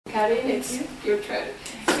Carine, it's your turn.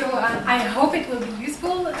 So I hope it will be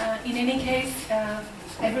useful. In any case,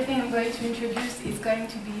 everything I'm going to introduce is going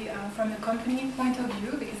to be from a company point of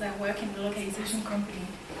view, because I work in the localization company.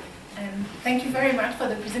 And thank you very much for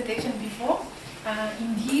the presentation before.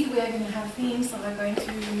 Indeed, we are going to have themes, so we're going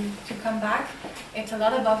to come back. It's a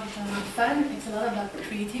lot about fun, it's a lot about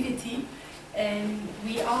creativity, and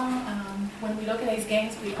we are, when we localize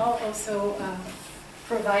games, we are also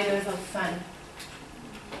providers of fun.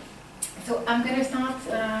 So I'm going to start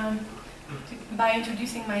by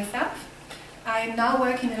introducing myself. I now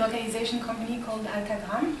work in a localization company called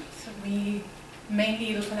Altagram. So we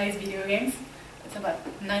mainly localize video games. It's about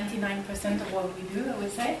 99% of what we do, I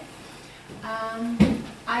would say.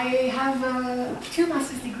 I have 2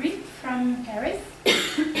 master's degrees from Paris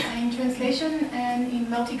in translation and in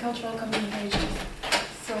multicultural communication.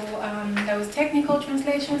 So that was technical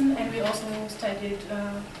translation, and we also studied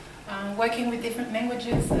working with different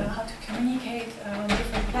languages, how to communicate,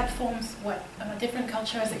 different platforms, what different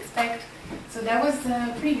cultures expect. So that was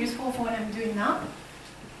pretty useful for what I'm doing now.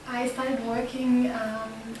 I started working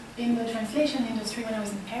in the translation industry when I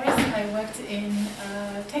was in Paris. I worked in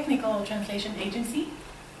a technical translation agency.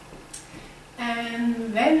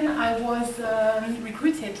 And then I was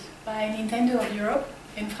recruited by Nintendo of Europe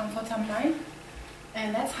in Frankfurt am Main.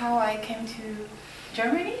 And that's how I came to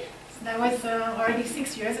Germany. That was already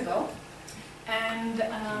 6 years ago. And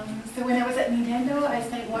so when I was at Nintendo, I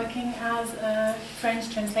started working as a French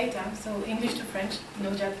translator, so English to French, no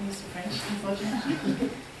Japanese to French, unfortunately.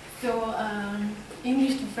 So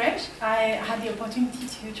English to French, I had the opportunity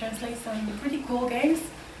to translate some pretty cool games,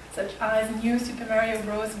 such as New Super Mario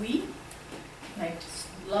Bros. Wii. And I just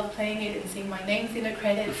love playing it and seeing my names in the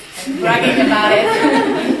credits and bragging about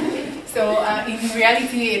it. So in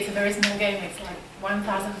reality, it's a very small game. It's like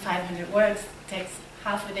 1,500 words. It takes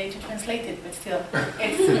half a day to translate it, but still,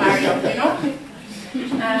 it's Mario, you know?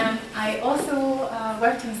 I also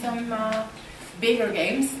worked in some bigger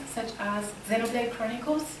games, such as Xenoblade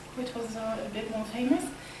Chronicles, which was a bit more famous,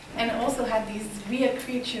 and also had these weird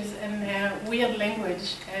creatures and weird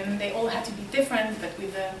language, and they all had to be different, but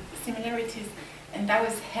with similarities, and that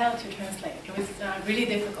was hell to translate. It was really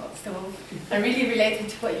difficult, so I really related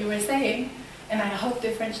to what you were saying, and I hope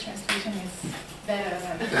the French translation is better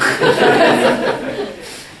than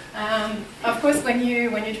of course, when you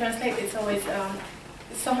translate, it's always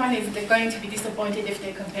someone is going to be disappointed if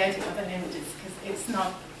they compare to other languages, because it's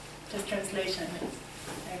not just translation.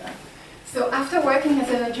 So after working as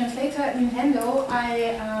a translator at Nintendo,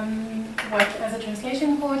 I worked as a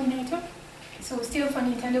translation coordinator. So still for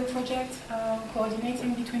Nintendo project,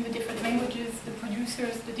 coordinating between the different languages, the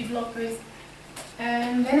producers, the developers.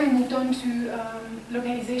 And then I moved on to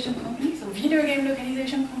localization companies, so video game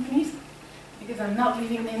localization companies, because I'm not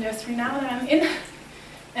leaving the industry now that I'm in.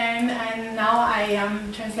 And now I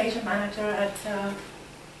am translation manager at, I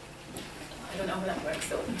don't know how that works,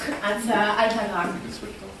 so at Altagram. You can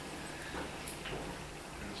switch off.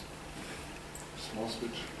 Small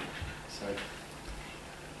switch. Side.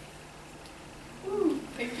 Ooh,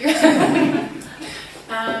 thank you.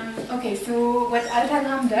 Okay, so what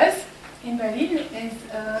Altagram does in Berlin is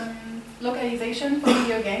localization for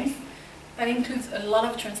video games. That includes a lot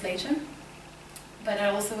of translation, but it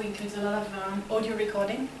also includes a lot of audio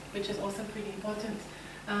recording, which is also pretty important.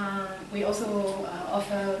 We also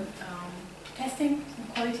offer testing,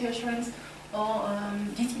 quality assurance, or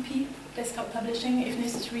DTP, desktop publishing if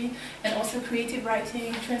necessary, and also creative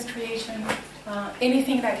writing, transcreation,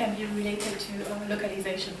 anything that can be related to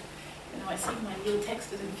localization. You know, I see my little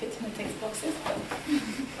text doesn't fit in the text boxes.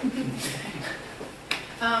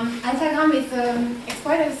 Altagram is it's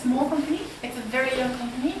quite a small company. It's a very young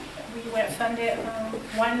company. We were funded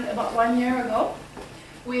about 1 year ago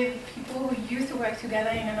with people who used to work together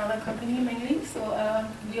in another company mainly. So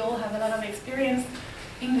we all have a lot of experience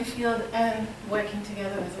in the field and working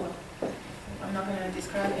together as well. I'm not going to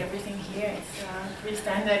describe everything here. It's pretty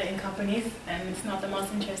standard in companies, and it's not the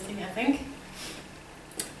most interesting, I think.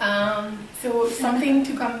 So something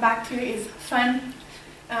to come back to is fun.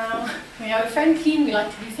 We have a fun team. We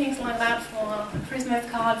like to do things like that for Christmas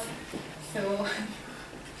cards. So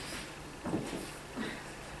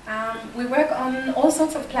we work on all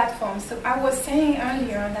sorts of platforms. So I was saying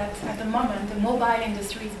earlier that at the moment the mobile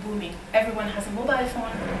industry is booming. Everyone has a mobile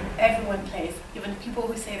phone. Everyone plays. Even people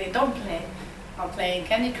who say they don't play are playing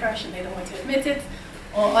Candy Crush and they don't want to admit it,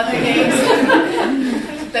 or other games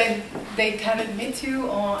that they can't admit to,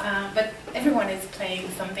 but everyone is playing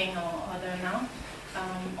something or other now.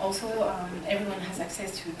 Also, everyone has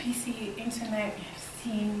access to a PC, internet, you have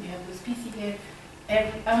Steam, you have those PC games.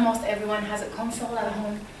 Almost everyone has a console at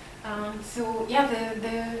home. So yeah,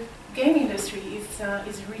 the game industry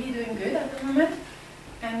is really doing good at the moment,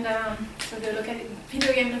 and so the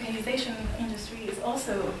video game localization industry is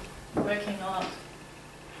also working a lot.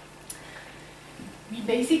 We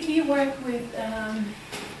basically work with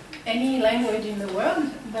any language in the world,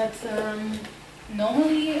 but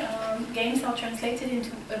normally games are translated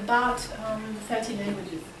into about 30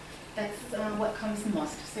 languages. That's what comes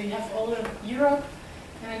most. So you have all of Europe,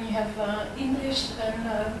 and then you have English and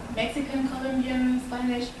Mexican, Colombian,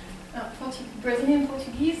 Spanish, Brazilian,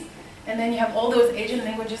 Portuguese, and then you have all those Asian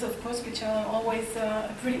languages, of course, which are always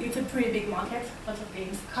it's a pretty big market. Lots of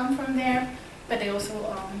games come from there, but they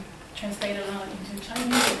also translate a lot into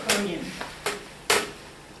Chinese or Korean.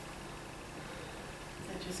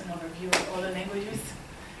 That's just an overview of all the languages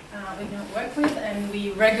we now work with, and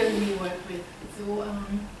we regularly work with. So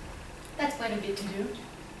that's quite a bit to do.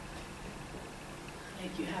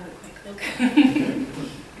 Let you have a quick look.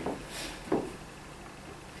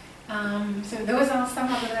 So those are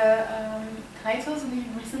some of the titles we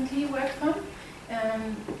recently worked on.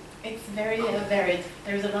 It's very varied.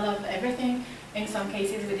 There's a lot of everything. In some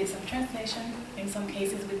cases we did some translation. In some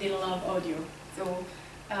cases we did a lot of audio. So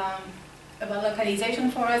about localization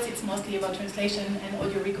for us, it's mostly about translation and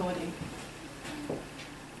audio recording.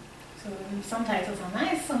 So some titles are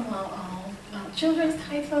nice, some are children's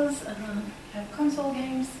titles, have console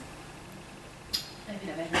games, a bit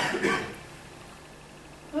of everything.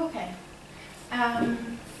 Okay,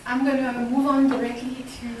 I'm going to move on directly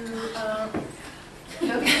to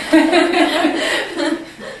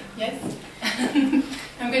yes.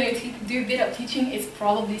 I'm going to do a bit of teaching. It's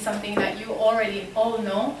probably something that you already all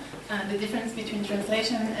know, the difference between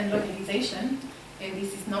translation and localization.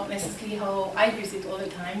 This is not necessarily how I use it all the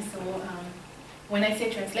time. So when I say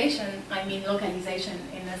translation, I mean localization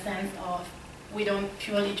in the sense of we don't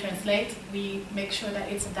purely translate. We make sure that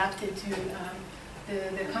it's adapted to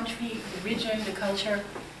the country, the region, the culture.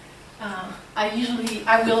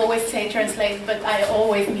 I will always say translate, but I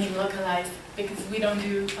always mean localize, because we don't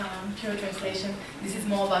do pure translation. This is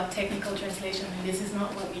more about technical translation, and this is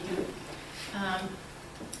not what we do.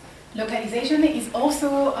 Localization is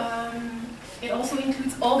also, it also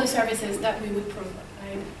includes all the services that we would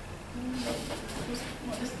provide.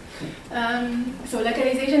 So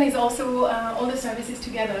localization is also all the services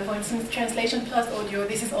together. For instance, translation plus audio,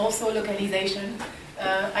 this is also localization.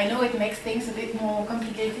 I know it makes things a bit more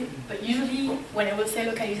complicated, but usually when I will say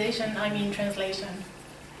localization, I mean translation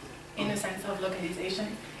in the sense of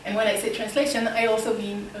localization. And when I say translation, I also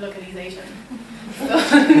mean localization. So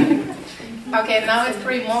okay, now it's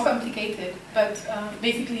pretty more complicated, but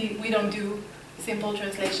basically we don't do simple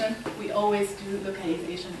translation, we always do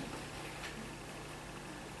localization.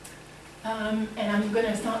 And I'm going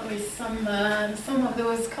to start with some of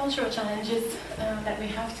those cultural challenges that we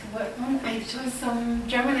have to work on. I chose some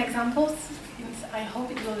German examples, since I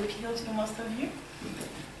hope it will appeal to most of you.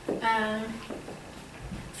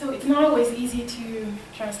 So it's not always easy to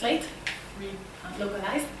translate,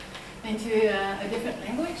 localize, into a different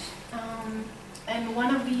language. And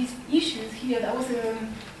one of these issues here, that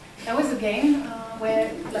was a game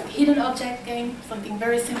where, like hidden object game, something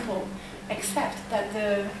very simple, except that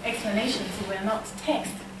the explanations were not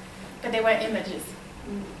text, but they were images.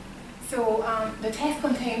 So the text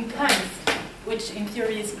contained puns, which in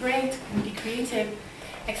theory is great, can be creative,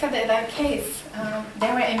 except that in that case,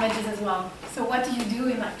 there were images as well. So what do you do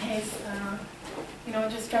in that case? You know,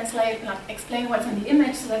 just translate, like explain what's in the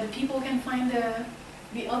image so that the people can find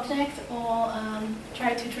the object, or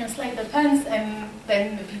try to translate the puns and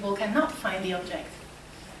then the people cannot find the object.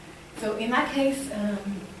 So in that case,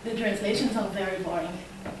 the translations are very boring,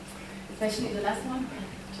 especially the last one,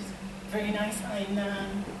 which is very nice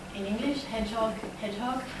in English, hedgehog,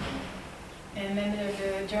 hedgehog. And then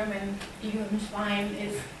the German Schwein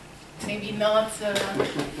is maybe not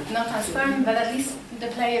as fun, but at least the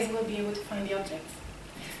players will be able to find the objects.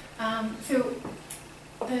 So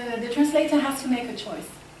the translator has to make a choice.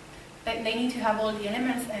 They need to have all the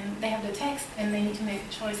elements, and they have the text, and they need to make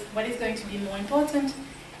a choice. What is going to be more important?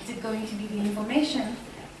 Is it going to be the information?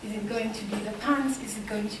 Is it going to be the puns? Is it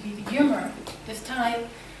going to be the humor, the style?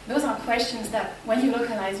 Those are questions that, when you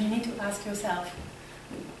localize, you need to ask yourself.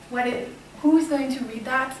 Who is going to read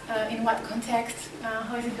that? In what context?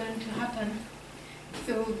 How is it going to happen?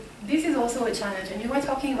 So this is also a challenge, and you were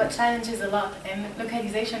talking about challenges a lot, and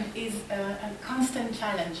localization is a constant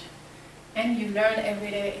challenge. And you learn every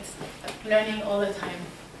day. It's learning all the time.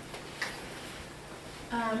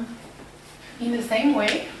 In the same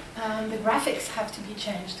way, the graphics have to be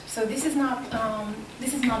changed. So this is not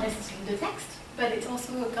necessarily the text, but it's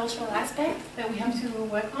also a cultural aspect that we have to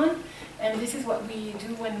work on. And this is what we do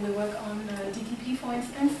when we work on DTP, for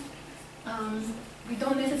instance. We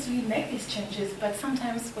don't necessarily make these changes, but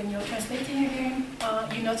sometimes when you're translating a game,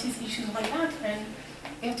 you notice issues like that, and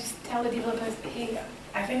you have to tell the developers, hey,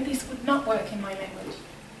 I think this would not work in my language.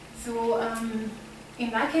 So in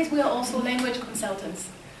that case, we are also language consultants.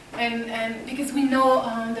 And because we know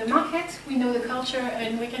the market, we know the culture,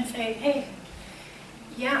 and we can say, hey,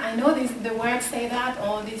 yeah, I know the words say that,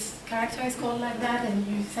 or this character is called like that, and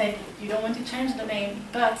you said you don't want to change the name,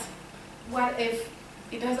 but what if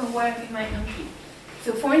it doesn't work in my country?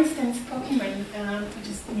 So for instance, Pokemon, which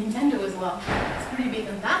is Nintendo as well, it's pretty big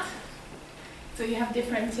on that. So you have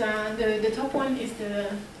different, the top one is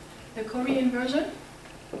the Korean version,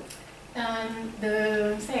 and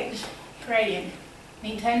the Sage, praying.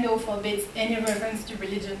 Nintendo forbids any reference to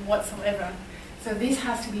religion whatsoever. So this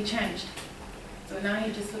has to be changed. So now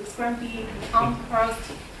he just looks grumpy, arm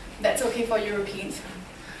crossed. That's okay for Europeans.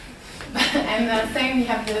 And same, you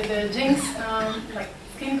have the Jinx, like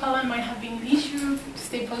skin color might have been an issue. To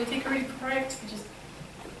stay politically correct, just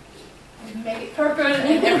make it purple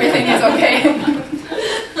and everything is okay.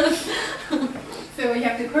 So you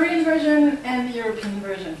have the Korean version and the European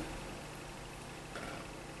version.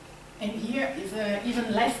 And here is an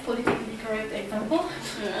even less politically correct example,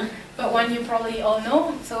 but one you probably all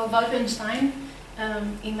know. So Wolfenstein,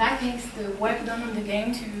 in that case, the work done on the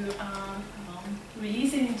game to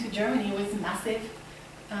release it into Germany was massive,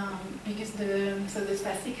 because the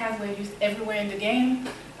swastikas were used everywhere in the game.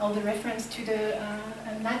 All the reference to the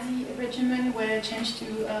Nazi regiment were changed to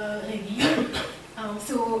Revier.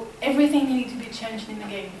 So everything needed to be changed in the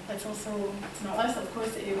game. That's also, it's not us, of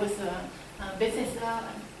course, it was Bethesda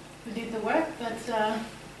who did the work, but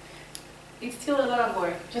it's still a lot of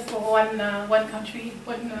work, just for one country,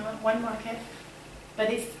 one market. But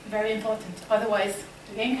it's very important. Otherwise,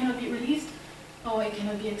 the game cannot be released, or it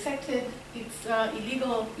cannot be accepted. It's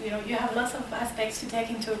illegal. You know, you have lots of aspects to take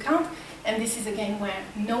into account, and this is a game where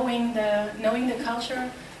knowing the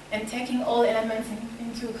culture and taking all elements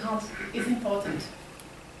into account is important.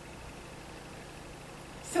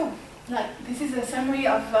 So, this is a summary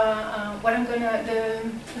of what I'm gonna,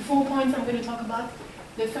 the 4 points I'm gonna talk about.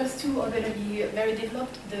 The first two are gonna be very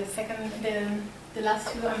developed. The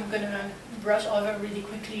last two I'm gonna brush over really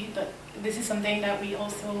quickly, but this is something that we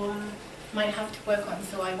also might have to work on,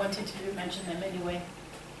 so I wanted to mention them anyway.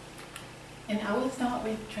 And I will start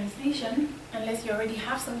with translation, unless you already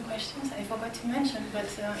have some questions. I forgot to mention, but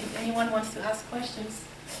if anyone wants to ask questions,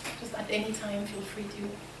 just at any time, feel free to.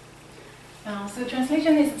 So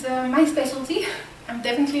translation is my specialty. I'm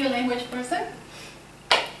definitely a language person.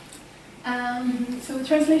 So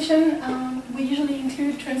translation, we usually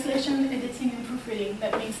include translation, editing, and proofreading.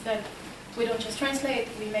 That means that we don't just translate,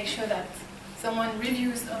 we make sure that someone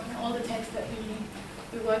reviews all the text that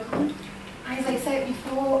we work on. As I said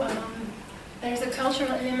before, there's a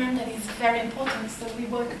cultural element that is very important, so we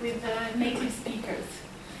work with native speakers.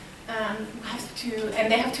 And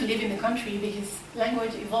they have to live in the country because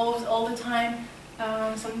language evolves all the time.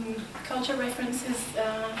 Some culture references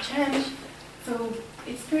change, so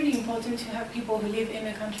it's pretty important to have people who live in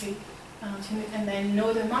the country and then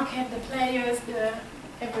know the market, the players,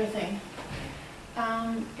 everything.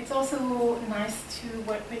 It's also nice to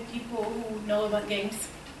work with people who know about games.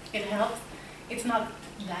 It helps. It's not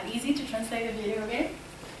that easy to translate a video game.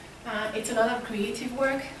 It's a lot of creative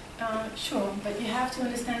work. Sure, but you have to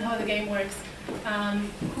understand how the game works.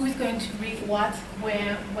 Who is going to read what,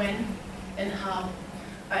 where, when, and how.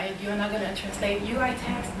 You're not going to translate UI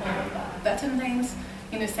text or button names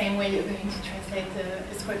in the same way you're going to translate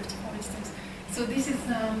a script, for instance. So this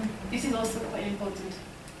is also quite important.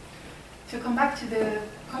 To come back to the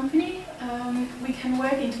company, we can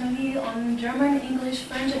work internally on German, English,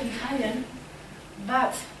 French, and Italian,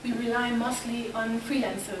 but we rely mostly on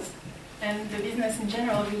freelancers. And the business in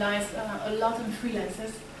general relies a lot on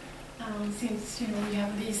freelancers, since you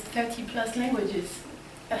have these 30+ languages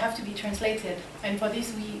that have to be translated. And for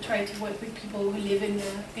this, we try to work with people who live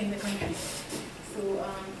in the country. So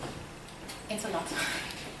it's a lot,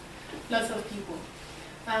 lots of people.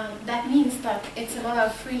 That means that it's a lot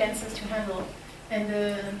of freelancers to handle. And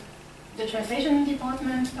the translation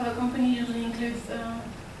department of a company usually includes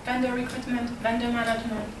vendor recruitment, vendor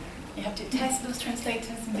management. You have to test those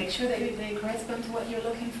translators and make sure that they correspond to what you're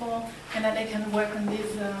looking for, and that they can work on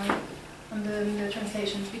these on the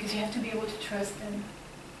translations, because you have to be able to trust them.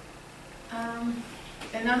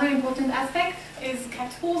 Another important aspect is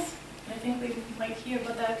cat tools. I think we might hear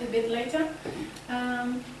about that a bit later.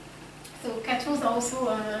 So cat tools are also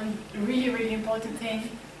a really, really important thing.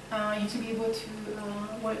 You to be able to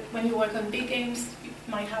work, when you work on big games, you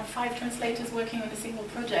might have 5 translators working on a single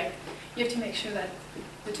project. You have to make sure that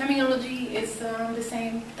the terminology is the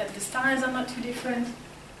same, that the styles are not too different.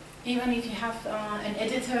 Even if you have an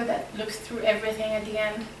editor that looks through everything at the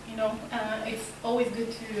end, you know, it's always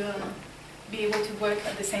good to be able to work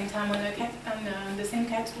at the same time on the same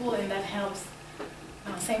CAD tool, and that helps.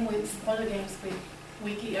 Same with other games with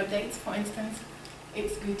wiki updates, for instance.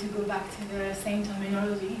 It's good to go back to the same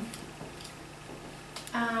terminology.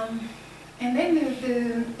 And then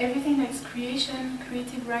everything that's creation,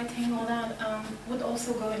 creative writing, all that would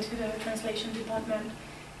also go into the translation department.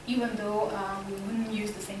 Even though we wouldn't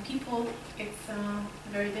use the same people, it's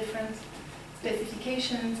very different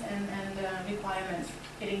specifications and requirements.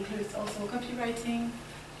 It includes also copywriting,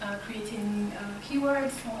 creating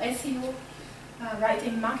keywords or SEO,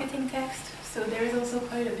 writing marketing text. So there is also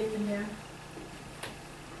quite a bit in there.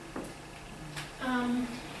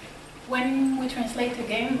 When we translate a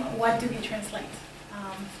game, what do we translate?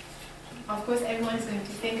 Of course, everyone is going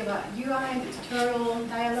to think about UI, the tutorial,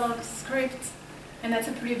 dialogue, scripts, and that's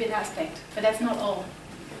a pretty big aspect, but that's not all.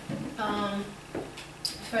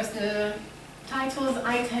 First, the titles,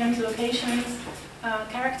 items, locations,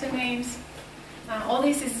 character names. All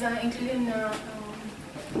this is included in a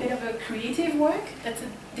bit of a creative work that's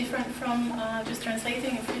different from just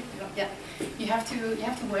translating. Yeah, you have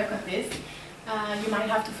to work on this. You might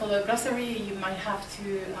have to follow a glossary. You might have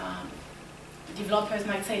to. Developers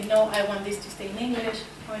might say, no, I want this to stay in English,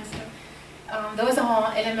 for instance. Those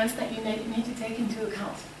are elements that you need to take into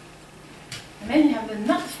account. And then you have the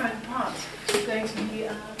not fun part, which is going to be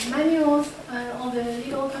manuals, all the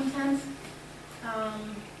legal content.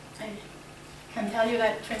 I can tell you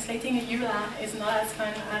that translating a EULA is not as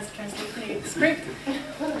fun as translating a script,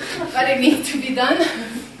 but it needs to be done.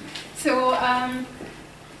 So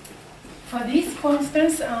for this, for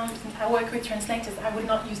instance, since I work with translators, I would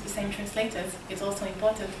not use the same translators. It's also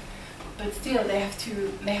important. But still, they have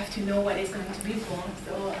to know what it's going to be for,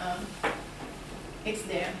 so it's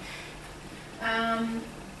there.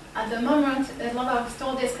 At the moment, a lot of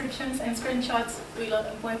store descriptions and screenshots. We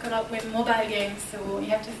work a lot with mobile games, so you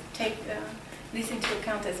have to take this into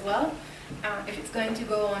account as well. If it's going to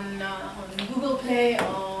go on Google Play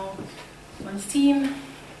or on Steam,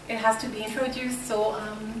 it has to be introduced. So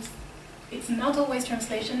it's not always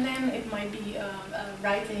translation. Then it might be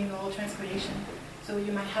writing or transcreation. So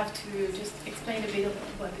you might have to just explain a bit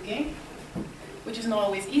about the game, which is not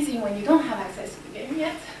always easy when you don't have access to the game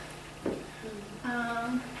yet.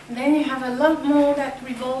 Then you have a lot more that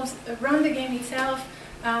revolves around the game itself,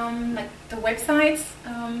 like the websites.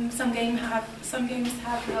 Some games have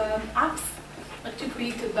apps, like to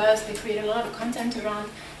create a buzz. They create a lot of content around.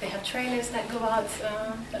 They have trailers that go out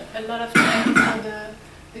a lot of times before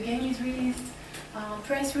the game is released,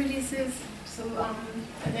 press releases. So,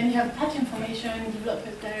 and then you have patch information,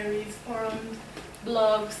 developers' diaries, forums,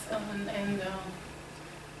 blogs, and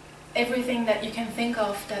everything that you can think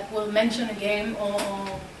of that will mention a game or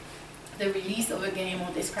the release of a game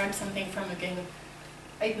or describe something from a game.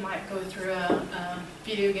 It might go through a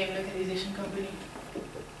video game localization company.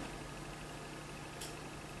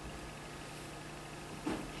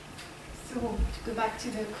 So, to go back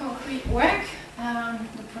to the concrete work,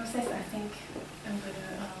 the process, I think I'm going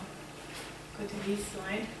to go to this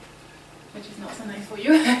slide, which is not so nice for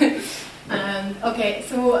you. Okay,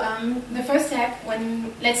 so the first step,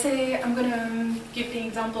 when, let's say I'm going to give the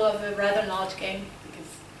example of a rather large game,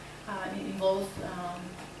 because it involves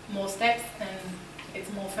more steps and it's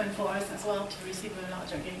more fun for us as well to receive a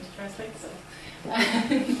larger game to translate. So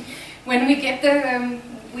when we get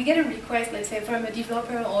a request, let's say from a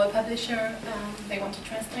developer or a publisher, they want to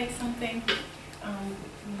translate something.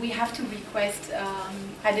 We have to request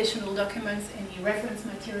additional documents, any reference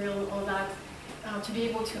material, all that, to be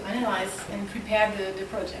able to analyze and prepare the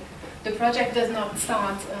project. The project does not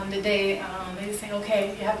start on the day they say,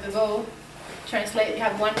 okay, you have the goal, translate, you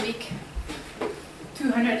have 1 week,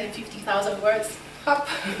 250,000 words, hop.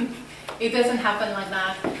 It doesn't happen like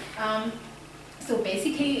that. So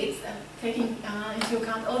basically, it's taking into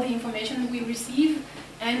account all the information we receive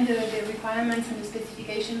and the requirements and the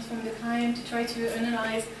specifications from the client to try to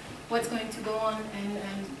analyze what's going to go on and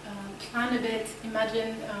plan a bit,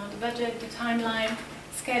 imagine the budget, the timeline,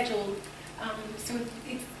 schedule. So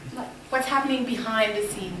it's like what's happening behind the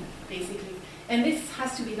scene, basically. And this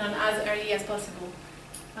has to be done as early as possible.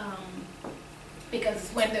 Because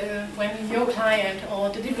when your client or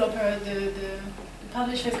the developer, the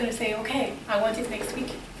publisher is going to say, okay, I want it next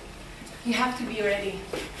week, you have to be ready.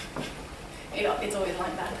 It's always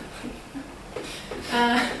like that.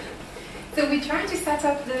 So So we try to set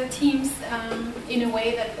up the teams in a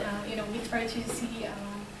way that we try to see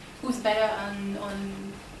who's better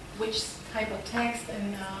on which type of text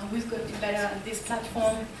and who's going to be better at this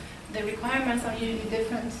platform. The requirements are usually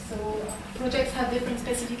different, so projects have different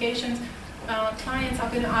specifications. Clients are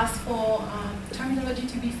going to ask for terminology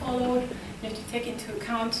to be followed. You have to take into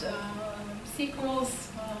account sequels,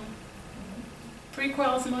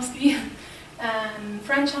 prequels mostly, and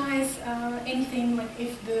franchise, anything like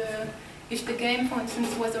if the game, for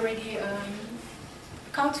instance, was already a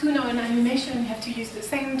cartoon or an animation, you have to use the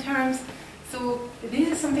same terms. So this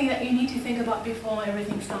is something that you need to think about before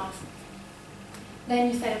everything starts.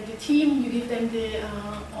 Then you set up the team, you give them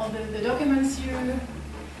all the documents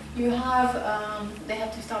you have. They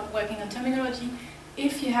have to start working on terminology.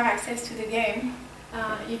 If you have access to the game,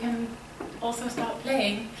 you can also start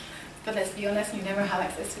playing. But let's be honest, you never have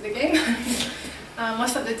access to the game.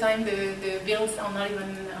 Most of the time the builds are not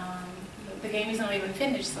even, the game is not even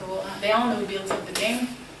finished, so there are no builds of the game.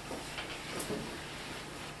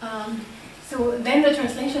 So then the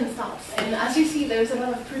translation starts, and as you see, there's a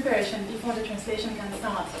lot of preparation before the translation can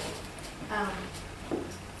start.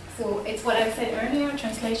 So it's what I said earlier,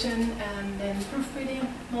 translation and then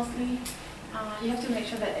proofreading mostly. You have to make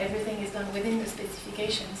sure that everything is done within the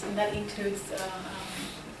specifications, and that includes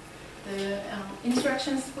the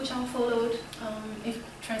instructions which are followed. If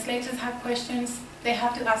translators have questions, they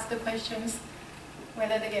have to ask the questions,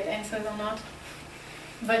 whether they get answers or not.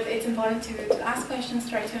 But it's important to ask questions,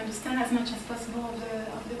 try to understand as much as possible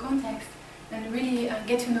of the context, and really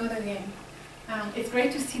get to know the game. It's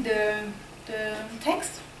great to see the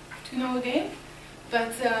text to know a game,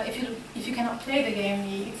 but if you cannot play the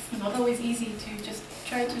game, it's not always easy to just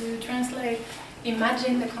try to translate,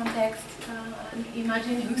 imagine the context, and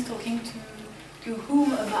imagine who's talking to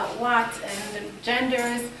whom about what, and the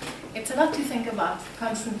genders. It's a lot to think about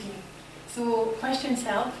constantly. So questions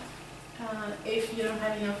help. If you don't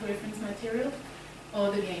have enough reference material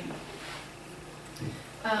or the game.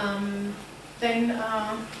 Then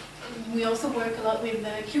we also work a lot with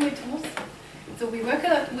the QA tools. So we work a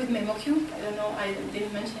lot with MemoQ. I don't know, I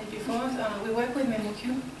didn't mention it before. We work with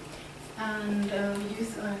MemoQ, and we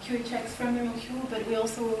use QA checks from MemoQ, but we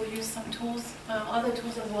also use some tools, other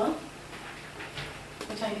tools as well,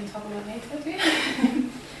 which I can talk about later too.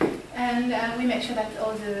 And we make sure that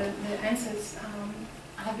all the answers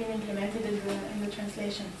have been implemented in the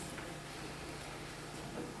translations.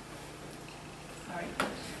 Sorry.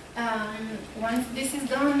 Once this is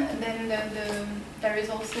done, then there is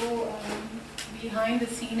also behind the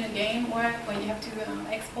scene a game work where you have to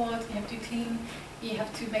export, you have to clean, you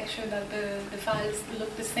have to make sure that the files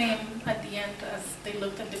look the same at the end as they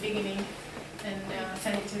looked at the beginning, and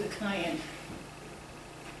send it to the client.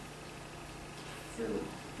 So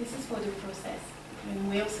this is for the process. And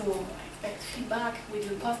we also expect feedback. We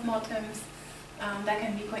do postmortems. That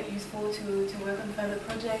can be quite useful to work on further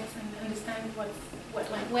projects and understand what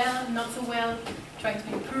went well, not so well, trying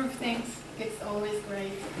to improve things. It's always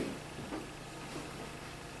great.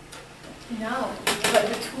 Now, about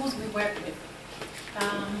the tools we work with.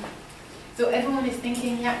 So everyone is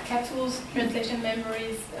thinking, yeah, CAT tools, translation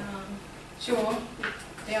memories, sure,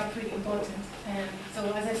 they are pretty important. And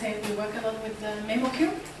so as I said, we work a lot with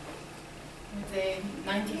MemoQ. With a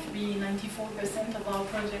 93–94% of our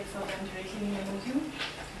projects are done directly in MemoQ.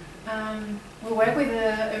 We work with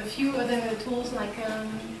a few other tools like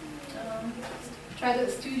Trader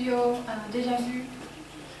Studio, Déjà Vu,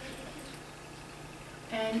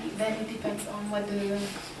 and then it depends on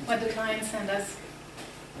what the client sends us.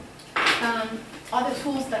 Other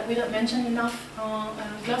tools that we don't mention enough are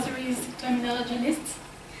glossaries, terminology lists.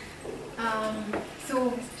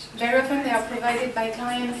 So very often they are provided by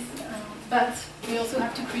clients, but we also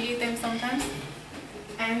have to create them sometimes.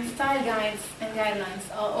 And style guides and guidelines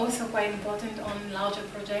are also quite important on larger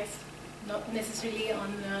projects, not necessarily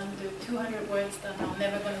on the 200 words that are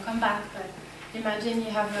never going to come back. But imagine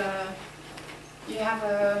you have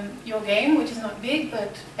your game, which is not big,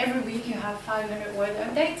 but every week you have 500 word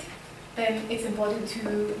update. Then it's important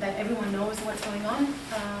that everyone knows what's going on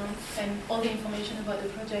and all the information about the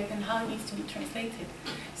project and how it needs to be translated.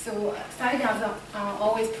 So style guides are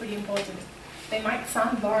always pretty important. They might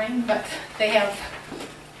sound boring, but they help.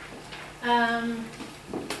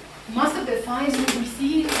 Most of the files we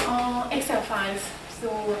receive are Excel files. So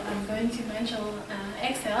I'm going to mention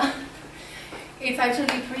Excel. It's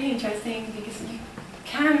actually pretty interesting because you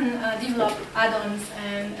can develop add-ons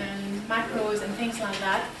and macros and things like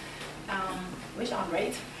that. Which are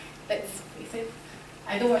great. Let's face it.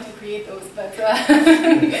 I don't want to create those, but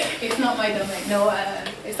it's not my domain. No,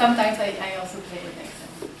 sometimes I also play with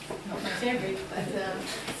Excel. Not my favorite,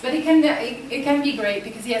 but it can be great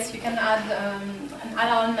because yes, you can add an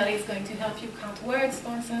add-on that is going to help you count words,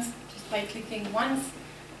 for instance, just by clicking once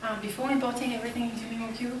before importing everything into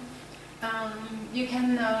MemoQ. You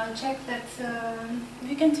can check that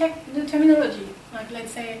you can check the terminology. Like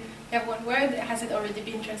let's say you have one word, has it already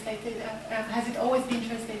been translated? Has it always been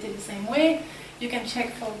translated the same way? You can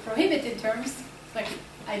check for prohibited terms, like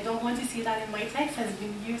I don't want to see that in my text has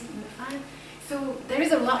been used in the file. So there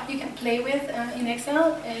is a lot you can play with in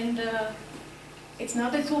Excel, and it's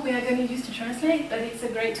not a tool we are going to use to translate, but it's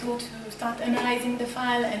a great tool to start analyzing the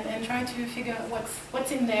file and try to figure out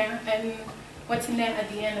what's in there and what's in there at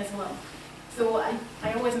the end as well. So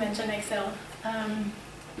I always mention Excel.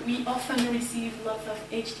 We often receive lots of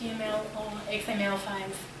HTML or XML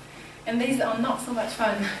files, and these are not so much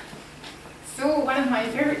fun. So one of my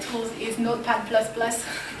favorite tools is Notepad++.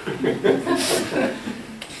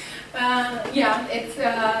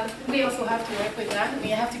 Yeah, we also have to work with that. We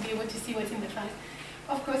have to be able to see what's in the file.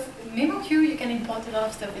 Of course, MemoQ, you can import a lot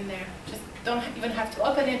of stuff in there. Just don't even have to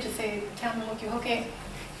open it. Just say, tell MemoQ, okay,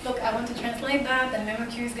 look, I want to translate that, and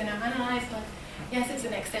MemoQ is going to analyze. Like, yes, it's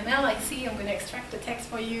an XML, I see, I'm going to extract the text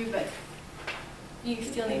for you, but you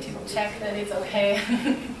still need to check that it's okay.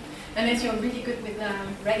 Unless you're really good with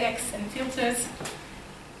regex and filters.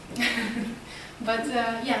 But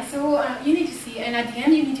yeah, so you need to see, and at the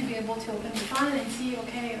end you need to be able to open the file and see,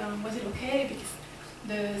 okay, was it okay? Because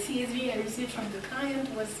the CSV I received from the client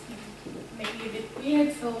was maybe a bit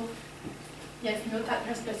weird, so yes, Notepad++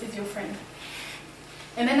 is your friend.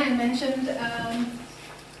 And then I mentioned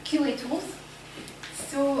QA tools.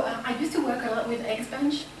 So I used to work a lot with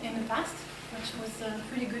Xbench in the past, which was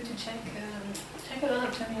pretty good to check a lot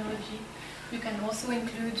of terminology. You can also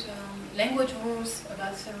include language rules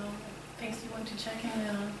about things you want to check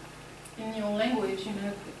in your language. You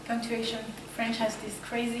know, punctuation. French has this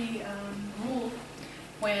crazy rule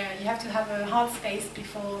where you have to have a hard space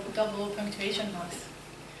before double punctuation marks.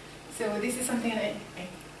 So this is something that,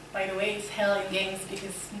 by the way, it's hell in games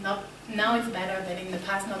because now it's better, but in the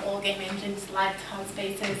past not all game engines liked hard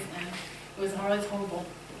spaces, and it was always horrible.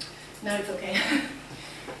 Now it's okay.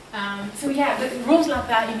 So yeah, but rules like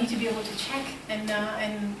that you need to be able to check,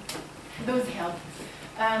 and those help.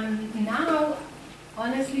 Now,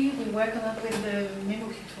 honestly, we work a lot with the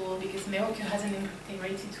MemoQ tool because MemoQ has an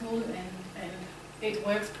integrated tool and it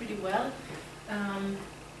works pretty well.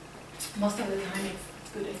 Most of the time it's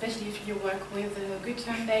good, especially if you work with a good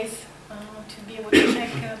term base to be able to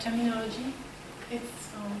check terminology.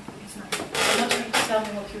 It's nice. I'm not trying to sell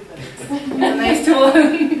MemoQ, but it's a nice tool.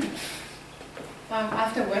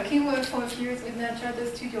 After working for a few years with NetCharter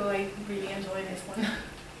Studio, I really enjoy this one.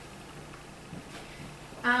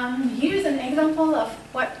 Here's an example of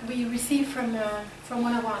what we receive from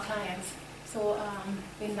one of our clients. So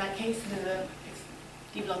in that case, the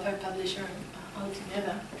developer, publisher, all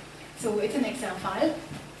together. So it's an Excel file,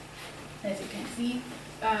 as you can see.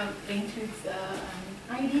 It includes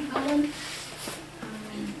an ID column.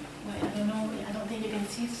 Well, I don't know, I don't think you can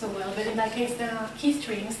see so well, but in that case there are key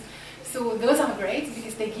strings. So those are great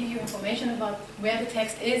because they give you information about where the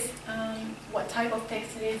text is, what type of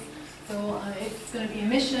text it is. So it's going to be a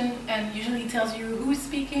mission, and usually it tells you who's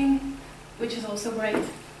speaking, which is also great.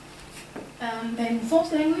 Then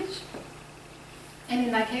source language, and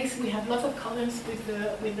in that case we have lots of columns with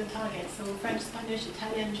the target. So French, Spanish,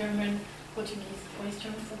 Italian, German, Portuguese. Why is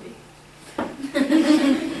German so big?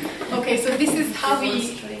 Okay, so this is how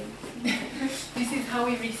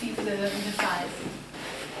we receive the files.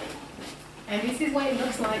 And this is what it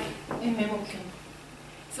looks like in MemoQ.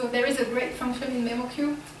 So there is a great function in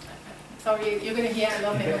MemoQ. Sorry, you're going to hear I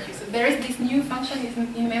love MemoQ. So there is this new function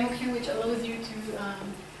in MemoQ which allows you to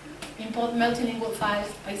import multilingual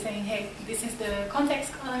files by saying, hey, this is the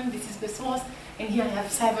context column, this is the source, and here I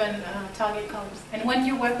have 7 target columns. And when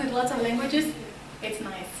you work with lots of languages, it's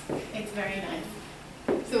nice. It's very nice.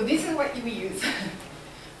 So this is what we use.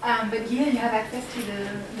 But here you have access to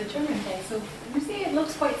the German text. So you see it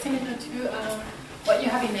looks quite similar to what you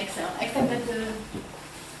have in Excel, except that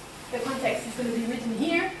the context is going to be written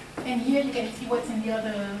here, and here you can see what's in the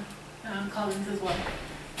other columns as well,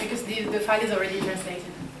 because the file is already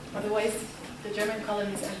translated. Otherwise, the German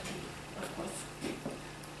column is empty, of course.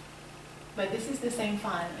 But this is the same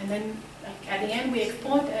file, and then at the end we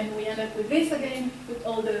export, and we end up with this again, with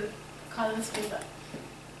all the columns filled up.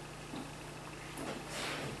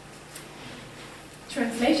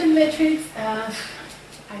 Translation metrics,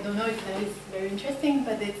 I don't know if that is very interesting,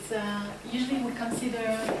 but it's usually we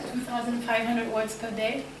consider 2,500 words per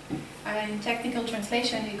day. In technical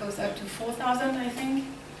translation it goes up to 4,000, I think.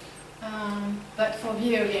 But for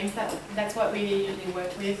video games, that's what we usually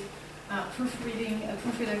work with. proofreading, a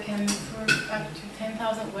proofreader can proof up to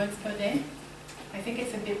 10,000 words per day. I think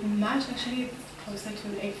it's a bit much actually, it's closer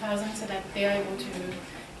to 8,000, so that they are able to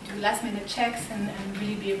do last minute checks and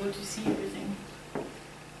really be able to see everything.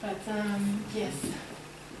 But yes,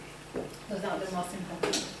 those are the most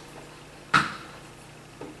important.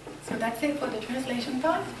 So that's it for the translation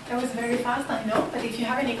part. That was very fast, I know, but if you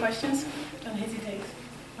have any questions, don't hesitate.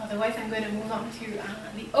 Otherwise, I'm going to move on to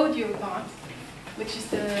the audio part, which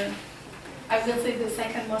is I will say, the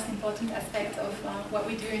second most important aspect of what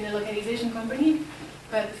we do in a localization company,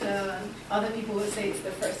 but other people will say it's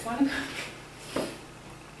the first one.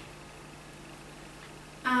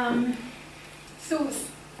 So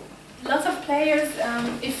lots of players,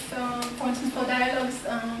 if for instance for dialogues,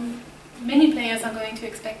 many players are going to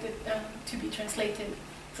expect it to be translated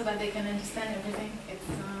so that they can understand everything.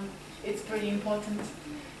 It's pretty important.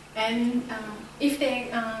 And if they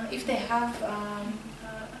have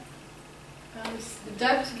the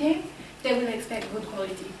dubbed game, they will expect good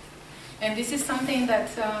quality. And this is something that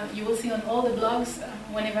you will see on all the blogs.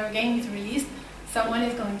 Whenever a game is released, someone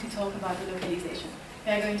is going to talk about the localization.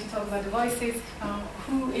 They are going to talk about the voices,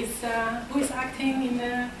 who is acting in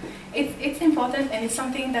the. It's important, and it's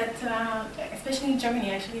something that, especially in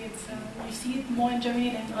Germany, actually, you see it more in Germany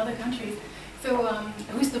than in other countries. So,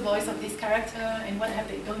 who's the voice of this character, and what have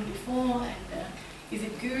they done before, and is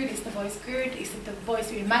it good? Is the voice good? Is it the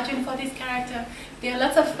voice you imagine for this character? There are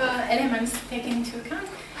lots of elements taken into account,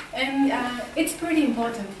 and it's pretty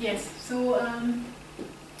important. Yes. So,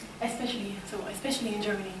 especially in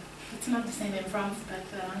Germany. It's not the same in France, but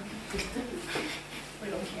we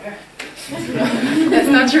don't care. That's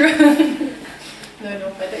not true.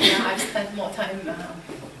 No, but yeah, I've spent more time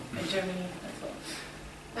in Germany as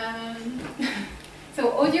well.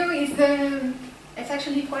 So audio is it's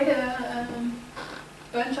actually quite a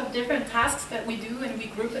bunch of different tasks that we do, and we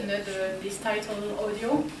group under this title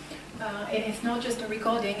audio. And it's not just a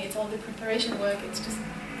recording; it's all the preparation work. It's just,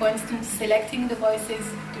 for instance, selecting the voices,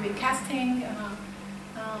 doing casting.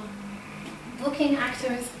 Booking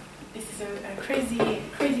actors. This is a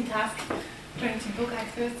crazy task, trying to book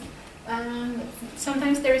actors.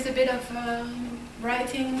 Sometimes there is a bit of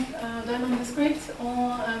writing done on the script,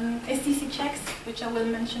 or STC checks, which I will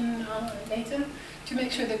mention later, to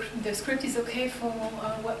make sure the script is okay for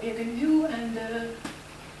what we're going to do, and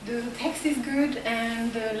the text is good,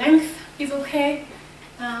 and the length is okay.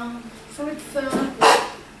 So it's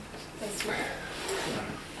that's right.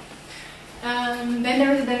 Then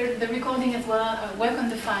there is the recording as well, work on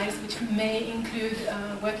the files, which may include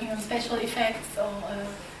working on special effects, or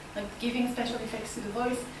like giving special effects to the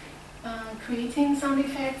voice, creating sound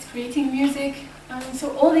effects, creating music.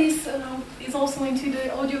 So all this is also into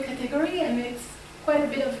the audio category, and it's quite a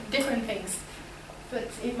bit of different things, but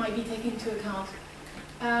it might be taken into account.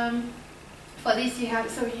 For this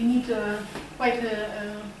you need quite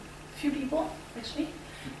a few people, actually.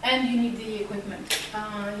 And you need the equipment.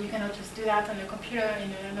 You cannot just do that on a computer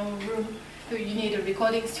in a normal room. So you need a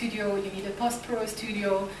recording studio, you need a post-pro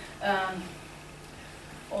studio,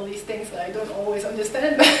 all these things that I don't always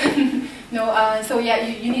understand. No, so yeah,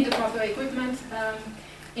 you need the proper equipment.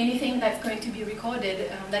 Anything that's going to be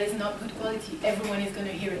recorded that is not good quality, everyone is going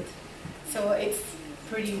to hear it. So it's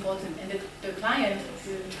pretty important. And the client,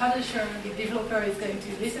 the publisher, the developer is going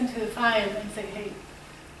to listen to the file and say, hey,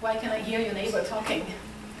 why can I hear your neighbor talking?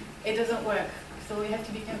 It doesn't work, so we have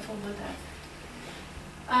to be careful with that.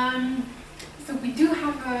 So we do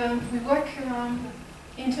have, we work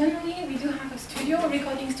internally, we do have a studio, a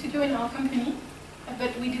recording studio in our company,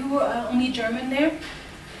 but we do only German there.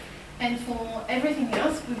 And for everything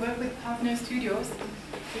else, we work with partner studios,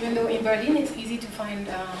 even though in Berlin it's easy to find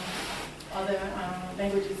other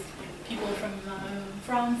languages, people from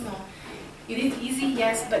France. Or it is easy,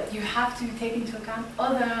 yes, but you have to take into account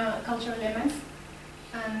other cultural elements.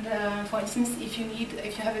 And for instance, if you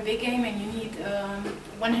have a big game and you need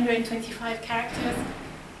 125 characters,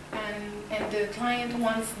 and the client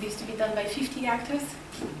wants this to be done by 50 actors,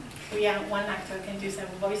 so yeah, one actor can do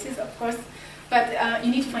several voices, of course, but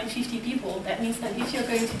you need to find 50 people. That means that if you're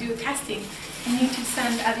going to do a casting, you need to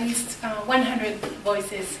send at least 100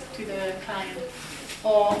 voices to the client,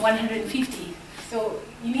 or 150. So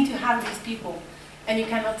you need to have these people. And you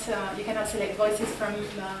cannot select voices from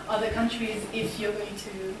other countries if you're going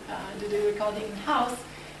to do the recording in-house,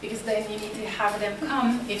 because then you need to have them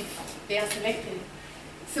come if they are selected.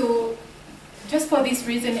 So just for this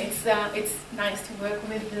reason, it's nice to work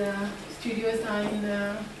with the studios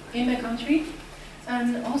in the country.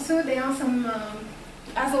 And also there are some,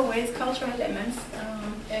 as always, cultural elements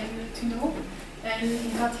and to know. And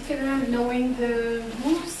in particular, knowing the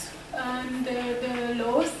rules the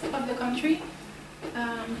laws of the country.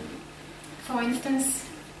 For instance,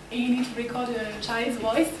 you need to record a child's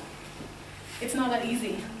voice. It's not that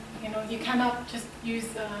easy. You know, you cannot just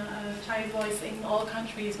use a child's voice in all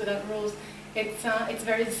countries without rules. It's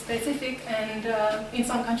very specific, and in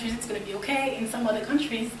some countries it's going to be okay. In some other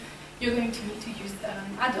countries, you're going to need to use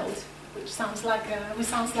adult, which sounds like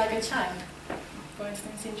a child. For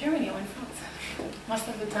instance, in Germany or in France, most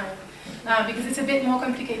of the time, because it's a bit more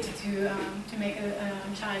complicated to make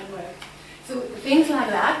a child work. So things like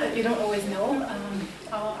that you don't always know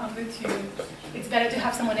are good to. It's better to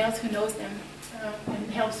have someone else who knows them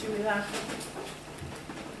and helps you with that.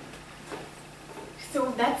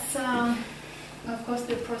 So that's, of course,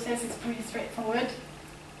 the process is pretty straightforward.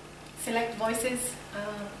 Select voices.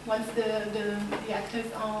 Once the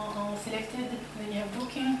actors are selected, then you have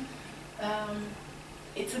booking.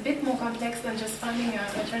 It's a bit more complex than just finding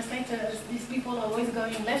a translator. These people are always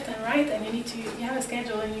going left and right, and you have a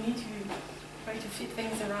schedule, and you need to try to fit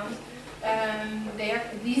things around. They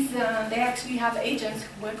actually have agents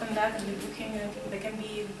who work on that and the booking. They can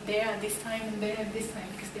be there at this time and there at this time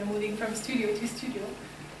because they're moving from studio to studio.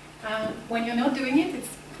 When you're not doing it, it's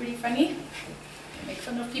pretty funny. You make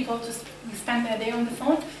fun of people just you stand there on the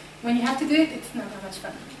phone. When you have to do it, it's not that much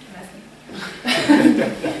fun.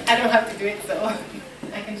 I don't have to do it, so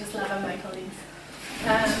I can just laugh at my colleagues.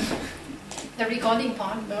 The recording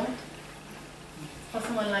part, though, for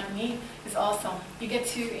someone like me, is awesome. You get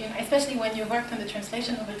to, especially when you work on the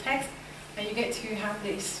translation of a text, and you get to have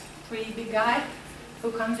this pretty big guy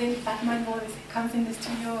who comes in, Batman voice, comes in the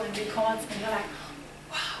studio and records, and you're like,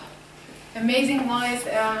 wow, amazing voice.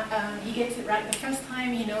 He gets it right the first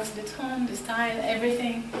time. He knows the tone, the style,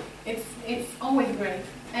 everything. It's always great.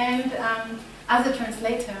 And as a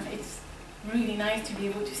translator, it's really nice to be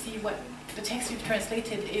able to see what the text you've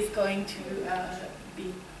translated is going to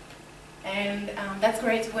be. And that's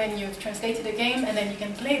great when you've translated a game and then you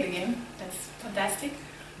can play the game. That's fantastic.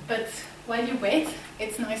 But while you wait,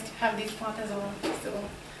 it's nice to have this part as well. So,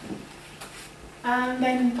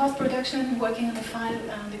 then in post-production, working on the file,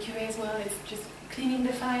 the QA as well, it's just cleaning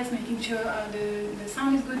the files, making sure the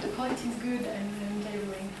sound is good, the quality is good, and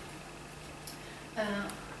delivering.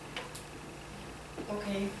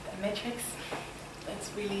 Okay, the metrics.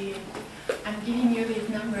 That's really. I'm giving you these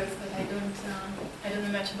numbers, but I don't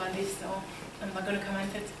know much about this, so I'm not going to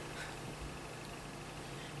comment it.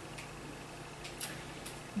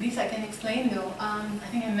 This I can explain though. I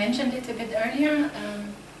think I mentioned it a bit earlier.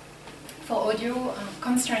 For audio,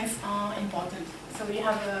 constraints are important. So you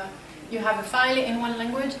have a file in one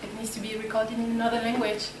language. It needs to be recorded in another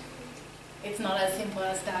language. It's not as simple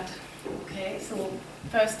as that. Okay, so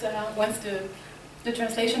first, once the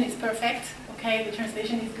translation is perfect, okay, the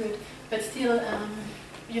translation is good, but still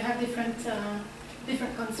you have different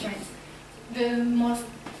constraints. The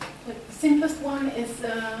simplest one is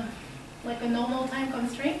like a normal time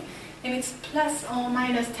constraint, and it's plus or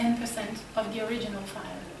minus 10% of the original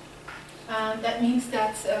file. That means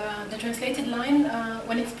that the translated line,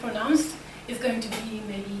 when it's pronounced, is going to be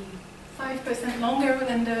maybe 5% longer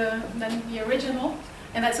than the original,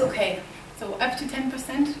 and that's okay. So up to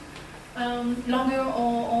 10%. Longer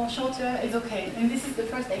or shorter is okay. And this is the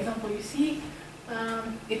first example you see.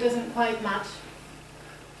 It doesn't quite match.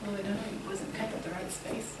 Well, I don't know, it wasn't cut at the right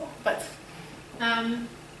space. So. But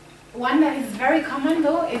one that is very common,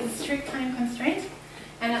 though, is strict time constraint.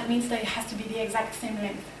 And that means that it has to be the exact same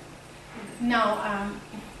length. Now,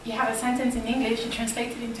 you have a sentence in English, you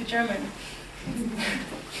translate it into German.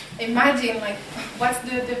 Imagine, like, what's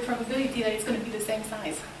the probability that it's going to be the same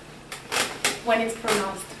size when it's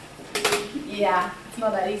pronounced? Yeah, it's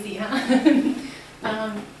not that easy, huh?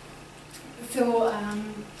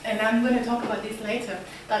 And I'm going to talk about this later.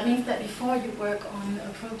 That means that before you work on a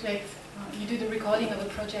project, you do the recording of a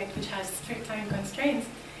project which has strict time constraints,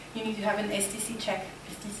 you need to have an STC check.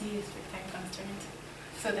 STC is strict time constraint.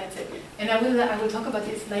 So that's it. And I will talk about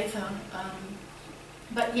this later.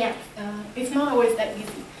 But yeah, it's not always that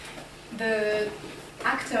easy. The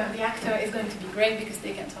actor is going to be great because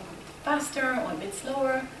they can talk a bit faster or a bit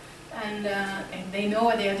slower. And they know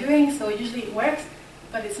what they are doing, so usually it works,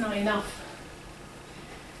 but it's not enough.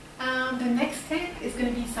 The next step is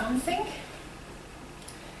going to be sound sync.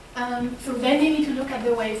 So then you need to look at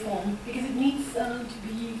the waveform, because it needs to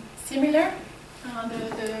be similar.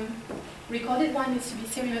 The recorded one needs to be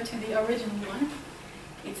similar to the original one.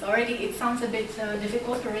 It sounds a bit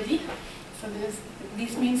difficult already, so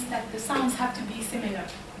this means that the sounds have to be similar.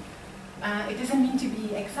 It doesn't mean to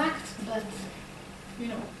be exact, but you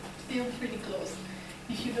know, still pretty close.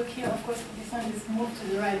 If you look here, of course, this one is moved to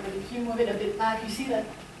the right, but if you move it a bit back, you see that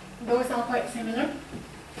those are quite similar.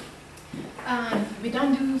 We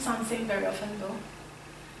don't do something very often though.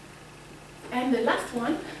 And the last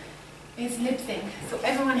one is lip sync. So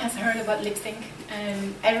everyone has heard about lip sync,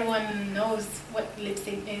 and everyone knows what lip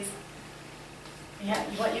sync is. Yeah,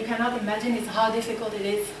 what you cannot imagine is how difficult it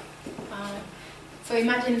is. So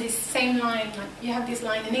imagine this same line, like you have this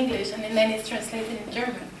line in English, and then it's translated in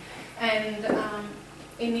German. And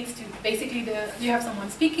it needs to, basically, you have someone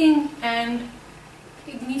speaking, and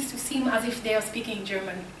it needs to seem as if they are speaking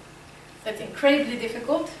German. That's incredibly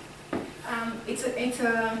difficult. It's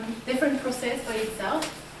a different process by itself,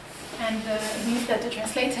 and it means that the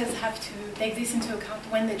translators have to take this into account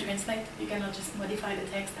when they translate. You cannot just modify the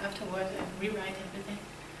text afterward and rewrite everything.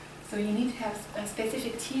 So you need to have a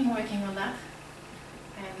specific team working on that,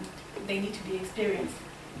 and they need to be experienced.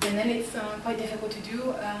 And then it's quite difficult to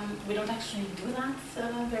do. We don't actually do that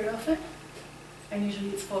very often, and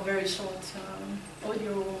usually it's for very short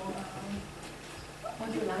audio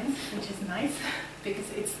lines, which is nice because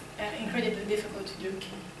it's incredibly difficult to do.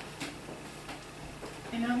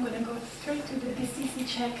 And now I'm going to go straight to the SCC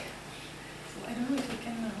check. So I don't know if we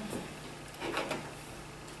can.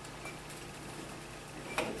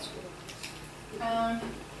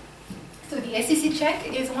 So the SCC check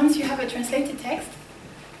is once you have a translated text,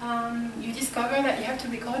 you discover that you have to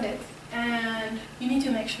record it, and you need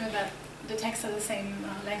to make sure that the texts are the same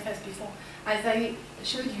length as before. As I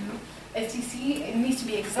showed you, SCC, it needs to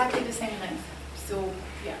be exactly the same length. So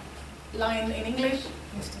yeah, line in English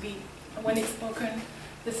needs to be, when it's spoken,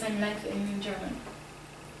 the same length in German.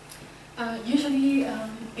 Usually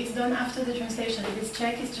it's done after the translation. This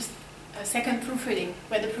check is just a second proofreading,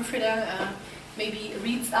 where the proofreader maybe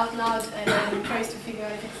reads out loud and then tries to figure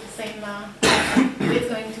out if it's the same, if it's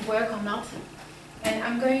going to work or not. And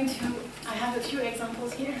I have a few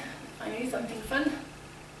examples here. Finally, something fun.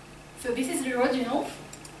 So this is the original.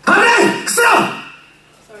 Sorry, it's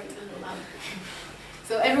a little loud.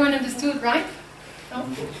 So everyone understood, right? No?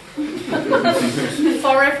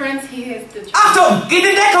 For reference, here is the... Achtung, geht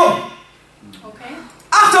in Deckung! Okay.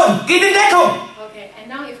 Achtung, geht in Deckung! Okay, and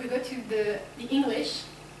now if we go to the English.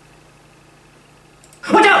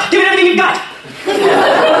 Watch out, give it everything you've got!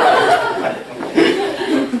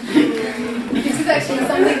 This is actually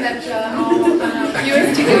something that our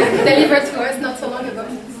US students delivered to us not so long ago.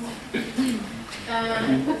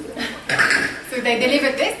 So they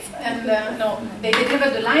delivered this, and they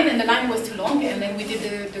delivered the line, and the line was too long, and then we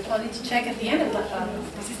did the quality check at the end, and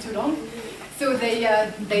this is too long. So they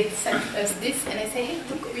sent us this, and I say, hey,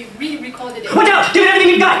 look, we re-recorded it. Watch out, give it everything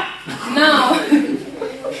you've got! Now,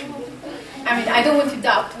 I mean, I don't want to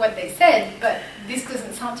doubt what they said, but this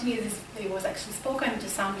doesn't sound to me as if it was actually spoken. It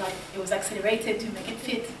just sounds like it was accelerated to make it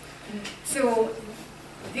fit. So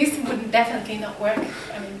this would definitely not work.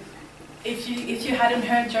 I mean, if you hadn't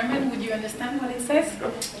heard German, would you understand what it says?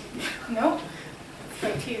 No? It's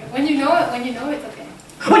right here. When you know it, it's okay.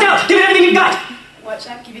 Watch out! Give it everything you've got! Watch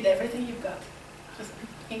out, give it everything you've got. Just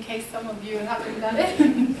in case some of you haven't got it.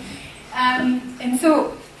 And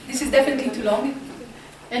so, this is definitely too long.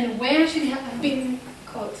 And where should it have been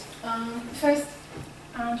caught? First,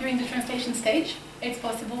 during the translation stage, it's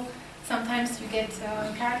possible. Sometimes you get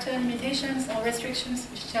character limitations or restrictions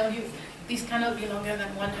which tell you this cannot be longer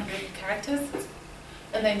than 100 characters.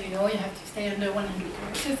 And then you have to stay under 100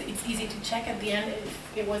 characters. It's easy to check at the end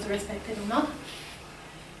if it was respected or not.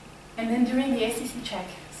 And then during the SCC check,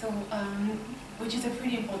 so which is a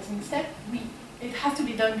pretty important step, it has to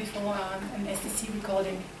be done before an SCC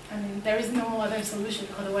recording. I mean, there is no other solution.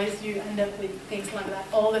 Otherwise, you end up with things like that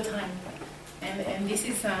all the time. And this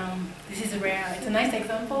is rare. It's a nice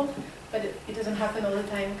example, but it doesn't happen all the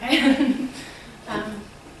time. Okay.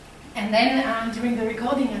 And then during the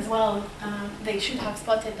recording as well, they should have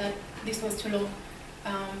spotted that this was too long,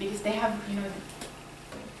 because they have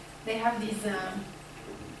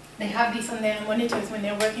this on their monitors when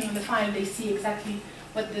they're working on the file. They see exactly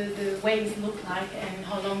what the waves look like and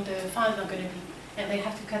how long the files are going to be, and they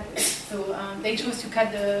have to cut it. So they chose to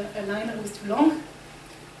cut a line that was too long,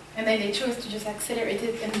 and then they chose to just accelerate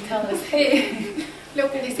it and tell us, hey,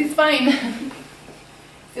 look, this is fine.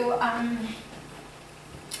 So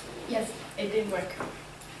yes, it did work,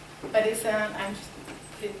 but it's I'm just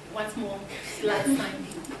once more last time.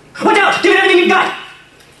 Watch out! Give it everything you've got!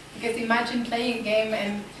 Because imagine playing a game,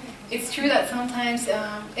 and it's true that sometimes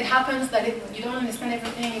it happens that you don't understand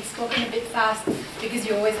everything, it's spoken a bit fast, because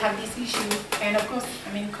you always have this issue. And of course,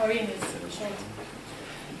 I mean, Carine is short.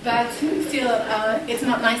 But still, it's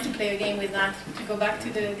not nice to play a game with that, to go back to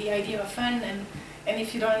the idea of fun, and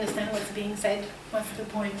if you don't understand what's being said, what's the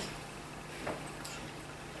point?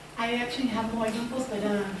 I actually have more examples, but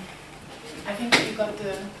I think you got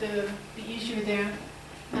the issue there.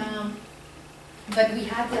 But we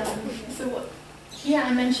had, so here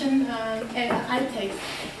I mentioned outtakes.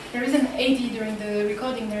 There is an AD during the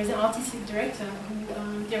recording, there is an artistic director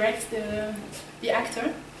who directs the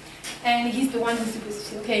actor. And he's the one who's supposed to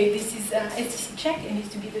say, okay, this is STC check, it needs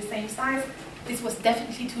to be the same size. This was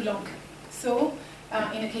definitely too long. So,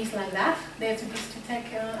 in a case like that, they're supposed to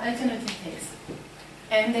take alternative takes.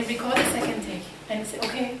 And they record a second take. And say,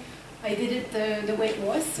 okay, I did it the way it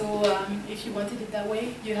was, so if you wanted it that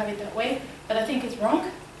way, you have it that way. But I think it's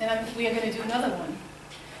wrong, and we are going to do another one.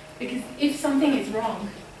 Because if something is wrong,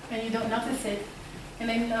 and you don't notice it, and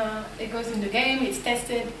then it goes in the game, it's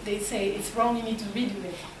tested, they say it's wrong, you need to redo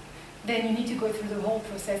it. Then you need to go through the whole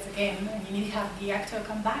process again, and you need to have the actor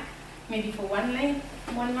come back, maybe for one line,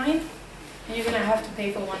 and you're going to have to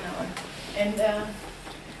pay for 1 hour. And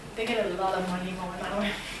they get a lot of money for 1 hour.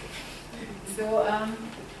 So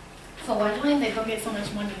for one line, they don't get so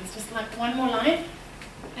much money. It's just like one more line,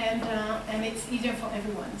 and it's easier for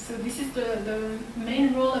everyone. So this is the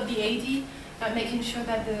main role of the AD, making sure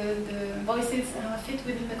that the voices fit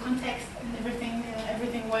within the context and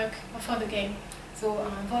everything work for the game. So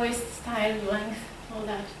voice, style, length, all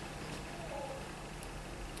that.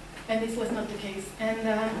 And this was not the case.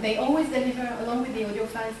 And they always deliver, along with the audio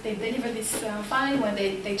files, they deliver this file where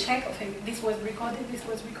they check, okay, this was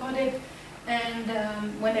recorded. And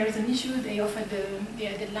when there is an issue, they offer the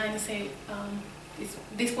edit line and say,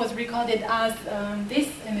 this was recorded as this,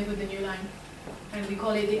 and they put the new line. And we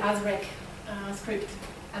call it the ASREC script,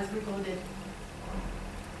 as recorded.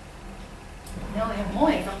 Now I have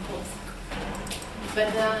more examples.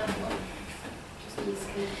 But, just a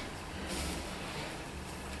screen.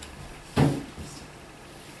 So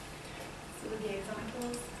the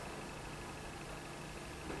examples.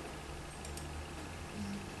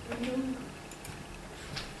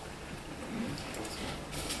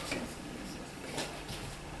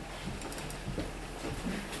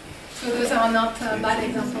 So those are not bad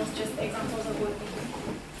examples, just examples of what we do.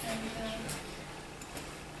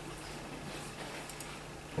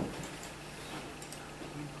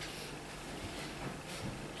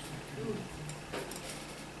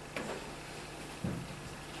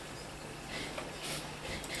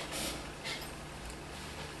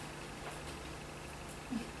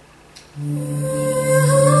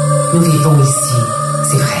 Nous vivons ici,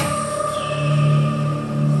 c'est vrai.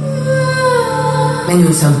 Mais nous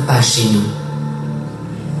ne sommes pas chez nous.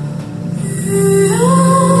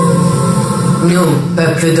 Nous,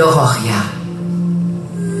 peuple d'Auroria,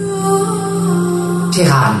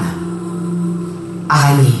 Carine,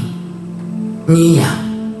 Arani, Nia,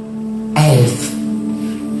 Elf.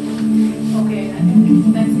 Okay, I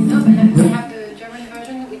think that's enough, and then we have the German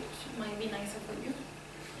version, which might be nicer for you.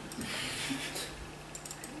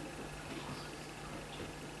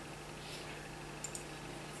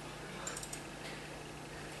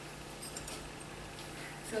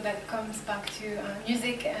 So that comes back to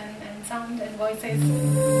music and sound and voices.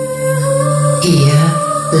 Hier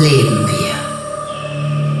leben wir.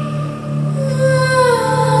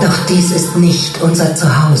 Doch dies ist nicht unser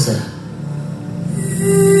Zuhause.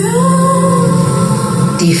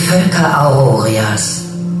 Die Völker Aurorias,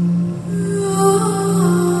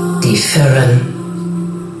 die Firren,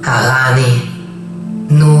 Harani,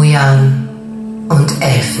 Nuyan und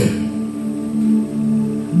Elfen.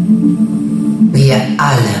 Wir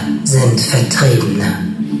alle sind Vertriebene.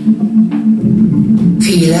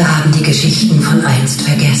 Viele haben die Geschichten von einst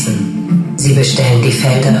vergessen. Sie bestellen die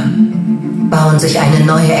Felder, bauen sich eine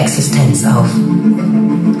neue Existenz auf.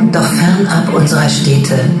 Doch fernab unserer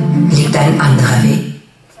Städte liegt ein anderer Weg.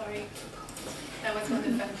 Sorry, that was not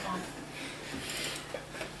the fun part.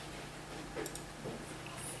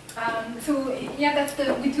 So yeah, that's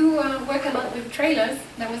we do work a lot with trailers.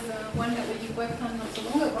 That was one that we worked on not so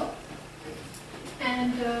long ago.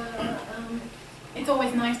 And it's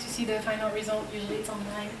always nice to see the final result. Usually it's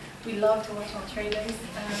online. We love to watch our trailers.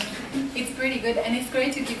 It's pretty good, and it's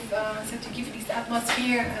great to give this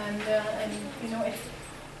atmosphere and you know, it's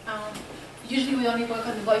usually we only work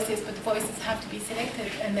on the voices, but the voices have to be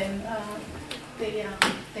selected, and then they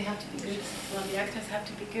have to be good. Well, the actors have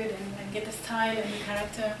to be good and get the style and the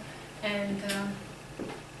character, and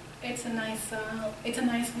it's a nice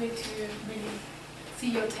way to really see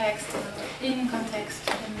your text in context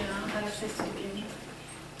and have access to the game.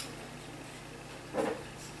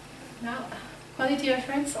 Now, quality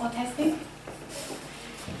assurance or testing.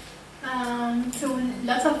 So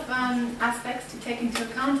lots of aspects to take into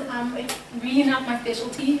account. It's really not my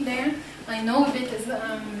specialty there. I know a bit as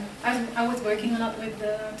I was working a lot with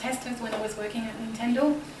the testers when I was working at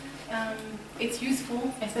Nintendo. It's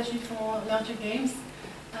useful, especially for larger games.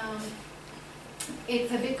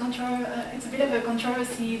 it's a bit of a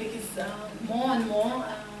controversy because more and more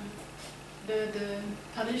the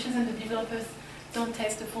publishers and the developers don't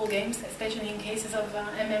test the full games, especially in cases of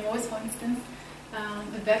MMOs, for instance.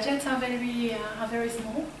 The budgets are very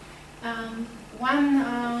small.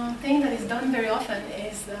 One thing that is done very often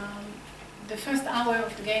is the first hour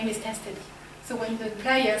of the game is tested. So when the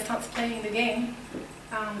player starts playing the game,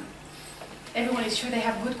 everyone is sure they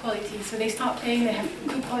have good quality. So they start playing, they have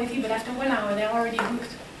good quality, but after 1 hour they're already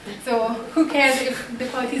hooked. So who cares if the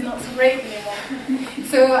quality is not so great anymore?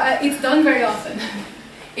 So it's done very often.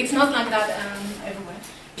 It's not like that everywhere.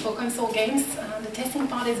 For console games, the testing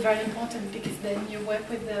part is very important because then you work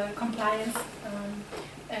with the compliance,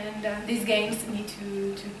 and these games need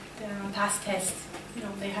to pass tests. You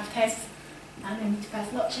know, they have tests, and they need to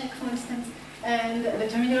pass lot check, for instance, and the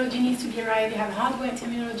terminology needs to be right. You have hardware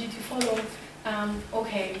terminology to follow.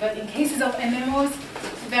 Okay, but in cases of MMOs,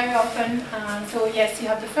 very often, so yes, you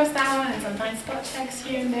have the first hour and sometimes spot checks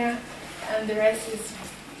here and there, and the rest is,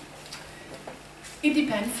 it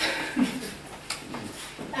depends.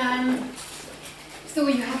 So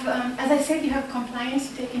you have, as I said, you have compliance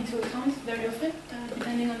to take into account very often,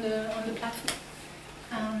 depending on the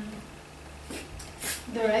platform.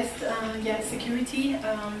 The rest, yeah, security.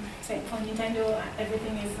 Say for Nintendo,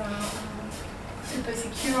 everything is super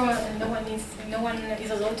secure, and no one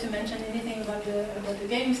is allowed to mention anything about the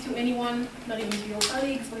games to anyone, not even to your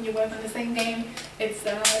colleagues when you work on the same game. It's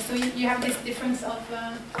so you have this difference of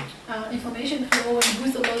information flow and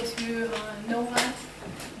who's allowed to know what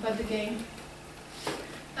about the game.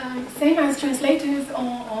 Same as translators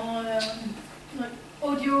or like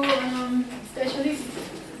audio specialists.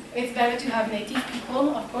 It's better to have native people,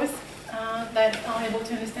 of course, that are able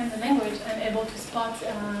to understand the language and able to spot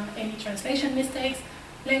any translation mistakes,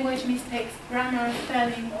 language mistakes, grammar,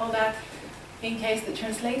 spelling, all that, in case the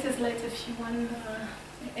translators let a few one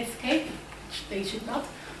escape. They should not,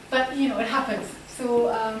 but you know, it happens. So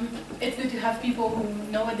it's good to have people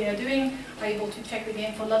who know what they are doing, are able to check the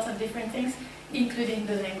game for lots of different things, including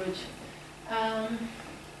the language.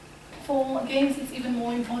 For games, it's even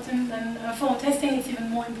more important than, for testing, it's even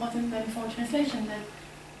more important than for translation,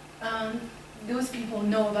 that those people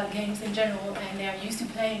know about games in general, and they are used to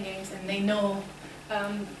playing games, and they know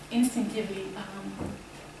instinctively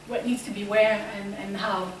what needs to be where and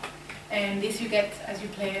how. And this you get as you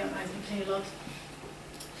play a lot.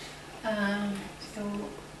 So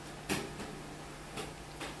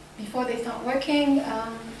before they start working,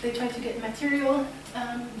 they try to get material.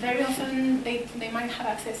 Very often they might have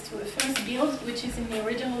access to a first build, which is in the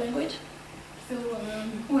original language. So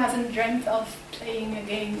who hasn't dreamt of playing a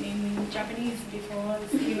game in Japanese before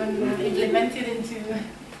it's even implemented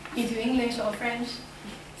into English or French?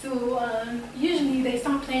 So usually they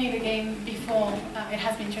start playing the game before it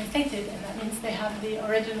has been translated, and that means they have the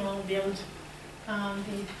original build,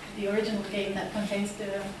 the original game that contains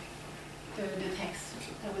the text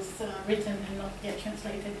that was written and not yet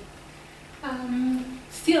translated.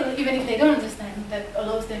 Still, even if they don't understand, that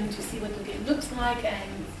allows them to see what the game looks like,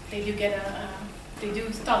 and they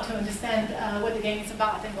do start to understand what the game is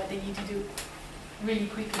about and what they need to do really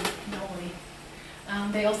quickly, normally.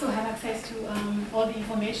 They also have access to all the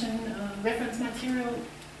information, reference material,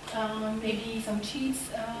 maybe some cheats.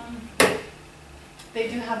 They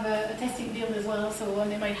do have a testing build as well, so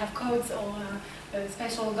they might have codes or a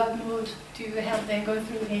special God mode to help them go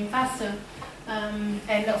through the game faster.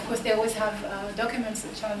 And of course they always have documents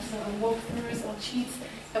such as walkthroughs or cheats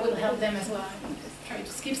that will help them as well. Just try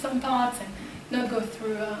to skip some parts and not go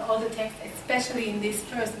through all the text, especially in this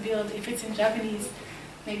first build. If it's in Japanese,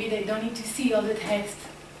 maybe they don't need to see all the text.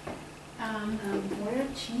 What are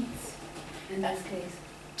cheats in this case?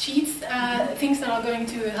 Cheats, things that are going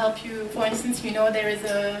to help you. For instance, you know there is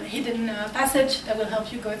a hidden passage that will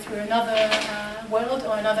help you go through another world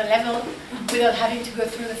or another level without having to go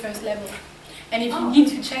through the first level. And if you need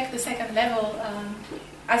to check the second level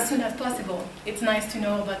as soon as possible, it's nice to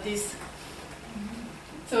know about this.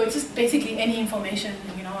 So it's just basically any information,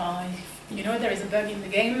 you know there is a bug in the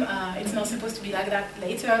game, it's not supposed to be like that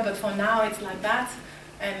later, but for now it's like that.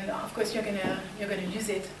 And of course you're gonna use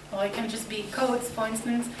it. Or it can just be codes, for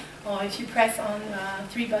instance, or if you press on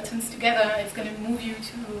 3 buttons together, it's gonna move you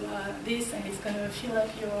to this, and it's gonna fill up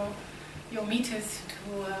your meters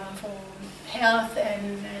for health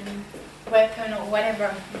and weapon or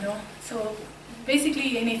whatever, you know. So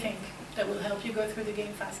basically anything that will help you go through the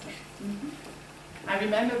game faster. Mm-hmm. I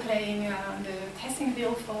remember playing the testing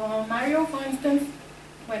build for Mario, for instance,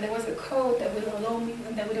 where there was a code that would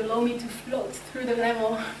allow me to float through the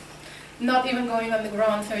level not even going on the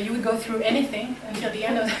ground, so you would go through anything until the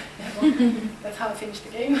end of the level. That's how I finished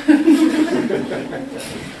the game.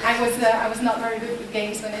 I was not very good with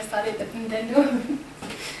games when I started at Nintendo.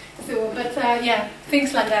 So, but yeah,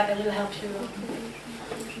 things like that will help you.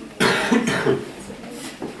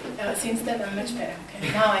 Since then I'm much better.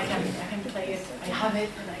 Okay, now I can play it. I have it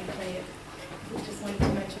and I play it. Just wanted to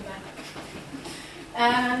mention that.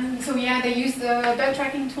 So yeah, they use the bug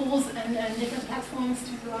tracking tools and different platforms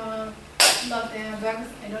to log their bugs.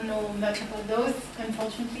 I don't know much about those,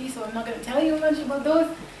 unfortunately, so I'm not going to tell you much about those.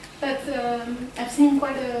 But I've seen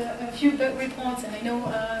quite a few bug reports, and I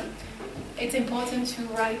know it's important to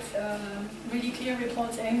write really clear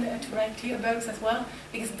reports and to write clear bugs as well,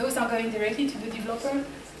 because those are going directly to the developer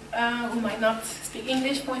who might not speak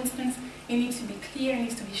English, for instance. It needs to be clear, it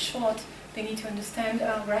needs to be short. They need to understand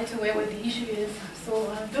right away what the issue is.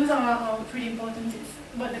 So those are pretty important. It's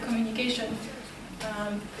about the communication,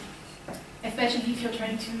 especially if you're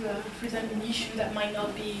trying to present an issue that might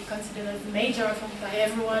not be considered as major by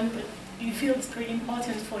everyone, but you feel it's pretty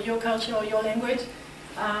important for your culture or your language.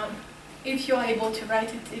 If you're able to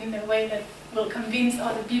write it in a way that will convince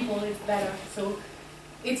other people, it's better. So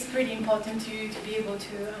it's pretty important to be able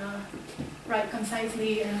to write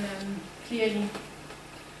concisely and clearly.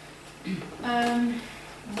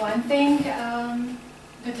 One thing,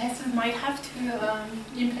 the testers might have to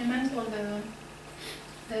implement all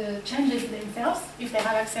the changes themselves if they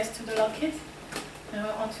have access to the log kit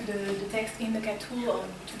or to the text in the cat tool or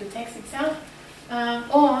to the text itself.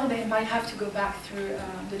 Or they might have to go back through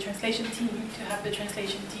the translation team to have the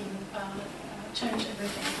translation team change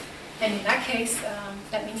everything. And in that case,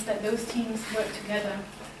 that means that those teams work together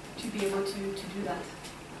to be able to do that.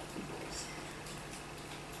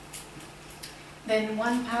 Then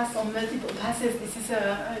one pass or multiple passes,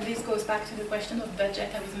 this goes back to the question of budget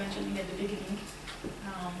I was mentioning at the beginning.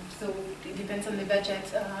 So it depends on the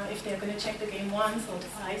budget, if they're going to check the game once or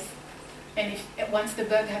twice. And if once the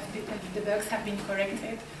bugs have been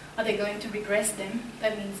corrected, are they going to regress them?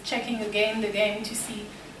 That means checking again the game to see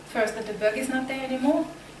first that the bug is not there anymore,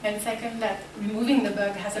 and second that removing the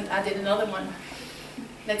bug hasn't added another one.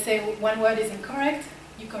 Let's say one word is incorrect,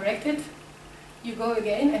 you correct it, you go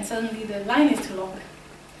again, and suddenly the line is too long.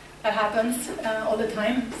 That happens all the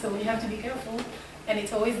time, so you have to be careful. And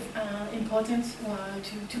it's always important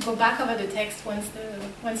to go back over the text once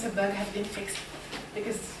the bug has been fixed,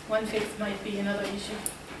 because one fix might be another issue.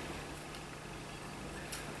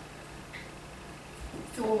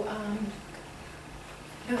 So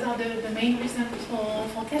those are the main reasons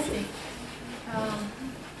for testing.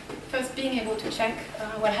 First, being able to check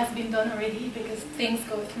what has been done already, because things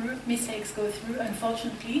go through, mistakes go through,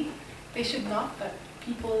 unfortunately. They should not, but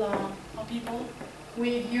people are people.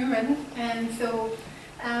 We're human, and so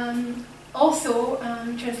also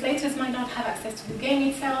translators might not have access to the game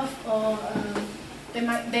itself, or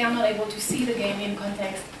they are not able to see the game in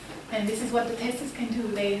context. And this is what the testers can do.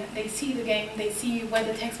 They see the game, they see where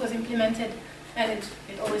the text was implemented, and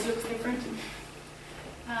it always looks different.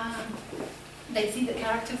 They see the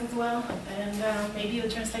characters as well, and maybe the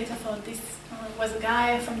translator thought this was a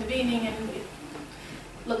guy from the beginning, and it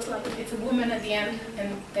looks like it's a woman at the end,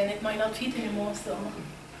 and then it might not fit anymore. So,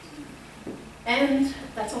 and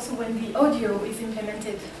that's also when the audio is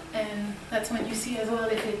implemented, and that's when you see as well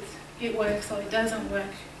if it works or it doesn't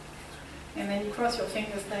work. And then you cross your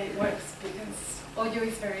fingers that it works, because audio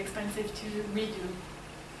is very expensive to redo.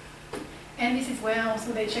 And this is where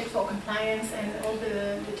also they check for compliance and all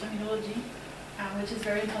the terminology, which is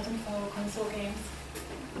very important for console games.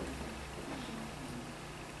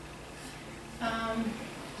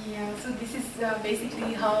 Yeah, so this is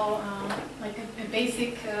basically how like a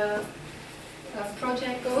basic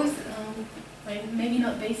project goes. Well, maybe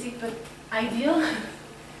not basic, but ideal.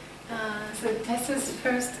 So the testers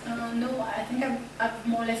first I think I've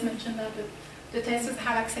more or less mentioned that, but the testers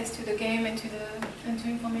have access to the game and to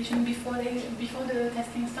information before the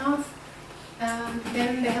testing starts.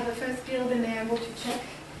 Then they have a first build and they're able to check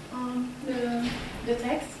the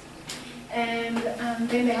text. And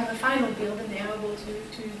then they have a final build and they're able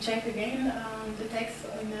to check again the text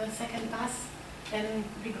in the second pass and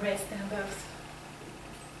regress their bugs.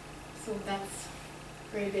 So that's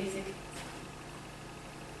very basic.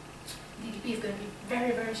 DDP is going to be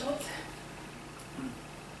very, very short.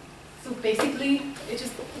 So basically, it's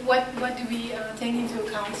just what do we take into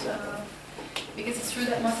account? Because it's true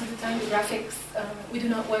that most of the time the graphics, we do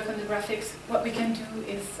not work on the graphics. What we can do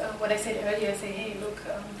is what I said earlier, say, hey, look,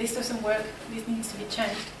 this doesn't work, this needs to be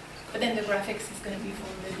changed. But then the graphics is going to be for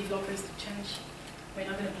the developers to change. We're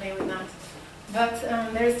not going to play with that. But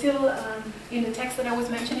there is still, in the text that I was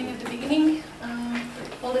mentioning at the beginning,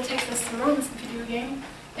 all the text that surrounds the video game,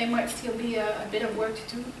 there might still be a bit of work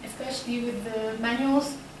to do, especially with the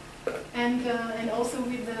manuals and also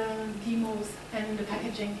with the demos and the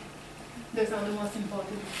packaging. Those are the most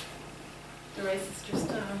important. The rest is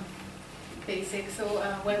just basic. So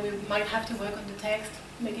where we might have to work on the text,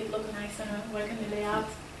 make it look nicer, work on the layout,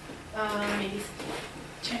 maybe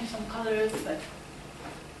change some colors, but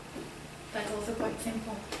that's also quite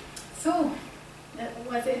simple. So that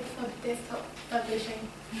was it for the desktop publishing.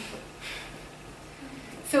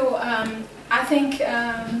 So I think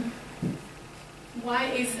why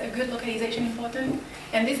is a good localization important?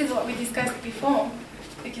 And this is what we discussed before,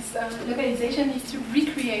 because localization is to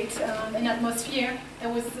recreate an atmosphere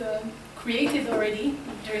that was created already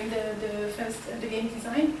during the game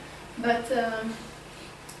design, but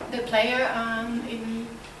the player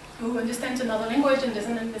who understands another language and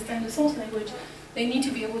doesn't understand the source language, they need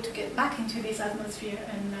to be able to get back into this atmosphere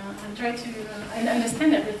and try to and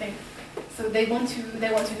understand everything. So they want to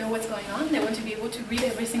know what's going on. They want to be able to read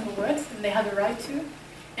every single word, and they have a right to.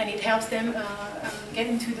 And it helps them get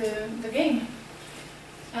into the game.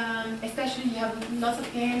 Especially, you have lots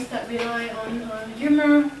of games that rely on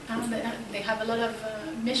humor. They have a lot of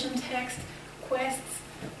mission text, quests,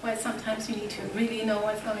 where sometimes you need to really know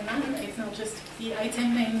what's going on. It's not just the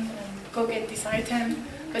item name and go get this item,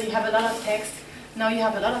 but you have a lot of text. Now you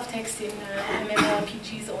have a lot of text in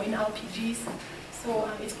MMORPGs or in RPGs, so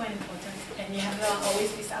it's quite important. And you have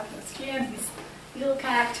always this atmosphere, these little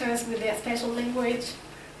characters with their special language,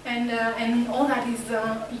 and all that is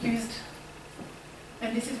used.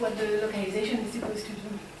 And this is what the localization is supposed to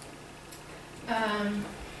do.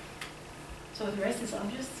 So the rest is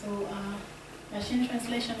obvious. So machine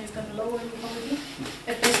translation is going to lower the quality,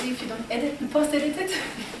 especially if you don't edit and post-edit it.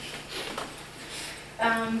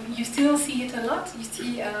 You still see it a lot. You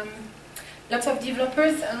see lots of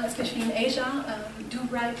developers, especially in Asia,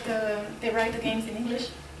 they write the games in English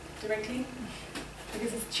directly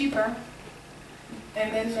because it's cheaper.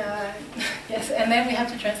 And then yes, and then we have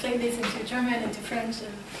to translate this into German, into French,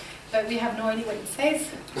 but we have no idea what it says.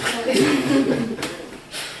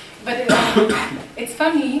 But it's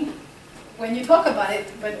funny when you talk about it,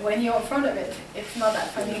 but when you're in front of it, it's not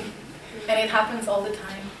that funny, and it happens all the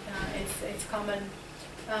time. It's common.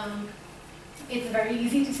 It's very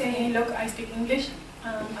easy to say, hey, look, I speak English.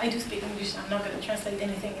 I do speak English. I'm not going to translate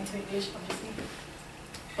anything into English, obviously,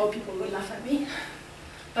 or people will laugh at me.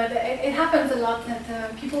 But it happens a lot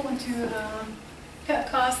that people want to cut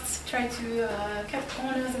costs, try to cut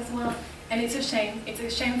corners as well, and it's a shame. It's a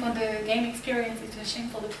shame for the game experience, it's a shame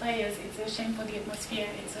for the players, it's a shame for the atmosphere,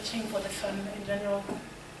 it's a shame for the fun in general.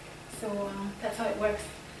 So that's how it works.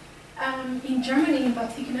 In Germany in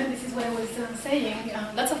particular, this is what I was saying,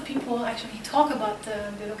 lots of people actually talk about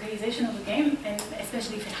the localization of a game, and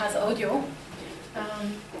especially if it has audio.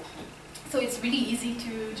 So it's really easy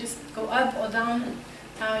to just go up or down.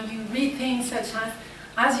 You read things such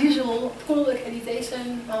as usual, poor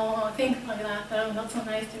localization, or things like that that are not so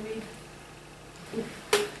nice to read.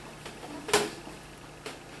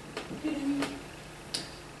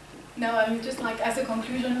 Now, I'm just like, as a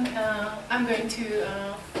conclusion, I'm going to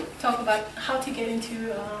talk about how to get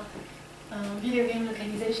into video game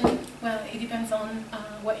localization. Well, it depends on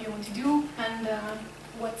what you want to do and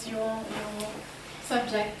what's your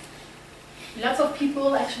subject. Lots of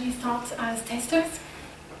people actually start as testers.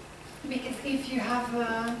 Because if you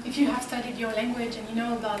have studied your language and you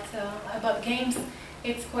know about games,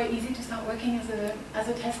 it's quite easy to start working as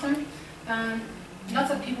a tester. Lots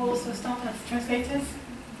of people also start as translators.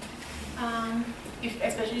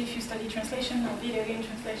 Especially if you study translation or video game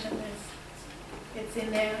translation, it's in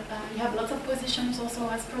there. You have lots of positions also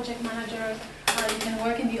as project manager. You can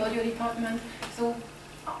work in the audio department. So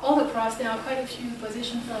all across, there are quite a few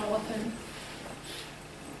positions that are open.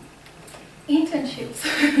 Internships,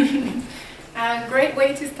 a great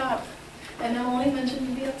way to start. And I'm only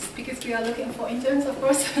mentioning this because we are looking for interns, of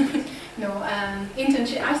course. No,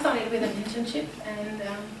 internship. I started with an internship, and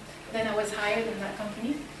then I was hired in that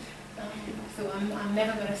company. So I'm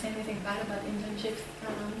never going to say anything bad about internships.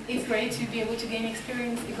 It's great to be able to gain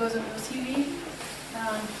experience. It goes on your CV.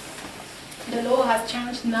 The law has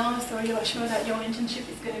changed now, so you are sure that your internship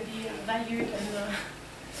is going to be valued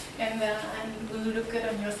and will look good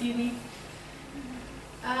on your CV.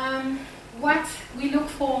 What we look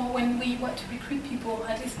for when we want to recruit people,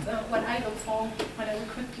 at least what I look for when I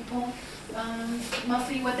recruit people,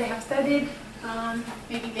 mostly what they have studied,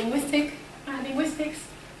 maybe linguistics,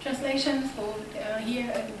 translation, so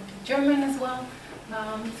here German as well.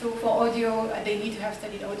 So for audio, they need to have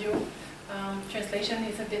studied audio. Translation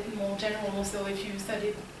is a bit more general, so if you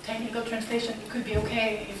study technical translation, it could be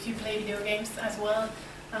okay. If you play video games as well,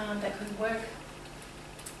 that could work.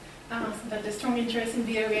 But the strong interest in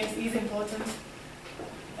video games is important.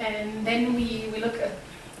 And then we look at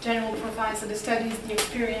general profiles, so the studies, the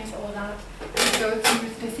experience, all that. We go to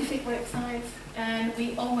specific websites, and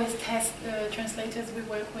we always test the translators we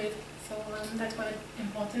work with, so that's quite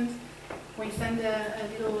important. We send a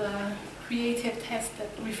little creative test that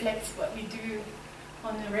reflects what we do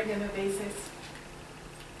on a regular basis.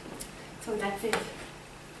 So that's it.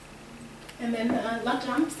 And then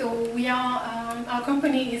Latam, so we are, our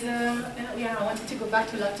company is I wanted to go back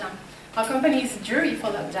to Latam. Our company is a jury for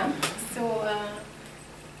Latam, so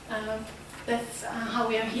that's how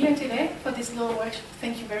we are here today for this little workshop.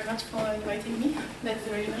 Thank you very much for inviting me, that's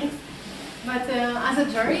very nice. But as a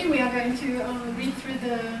jury, we are going to read through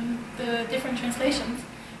the different translations,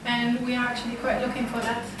 and we are actually quite looking for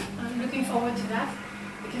that. I'm looking forward to that,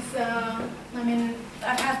 because I mean,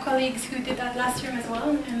 I have colleagues who did that last year as well,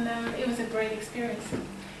 and it was a great experience.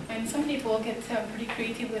 And some people get pretty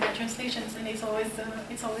creative with their translations, and it's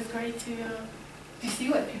always great to see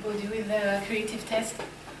what people do with the creative text,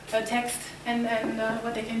 and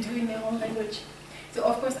what they can do in their own language. So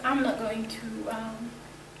of course, I'm not going to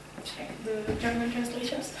check the German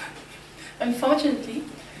translations, unfortunately,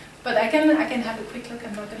 but I can have a quick look.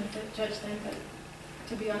 I'm not going to judge them, but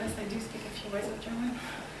to be honest, I do speak a few words of German.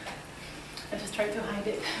 I just try to hide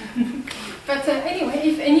it. But anyway,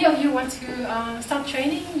 if any of you want to start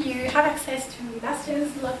training, you have access to last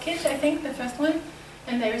year's kit, I think, the first one,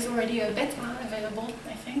 and there is already a beta available,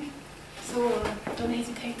 I think. So don't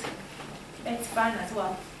hesitate. It's fun as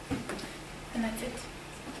well. And that's it.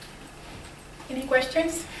 Any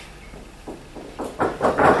questions?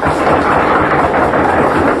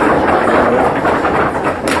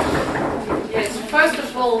 Yes, first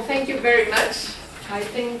of all, thank you very much. I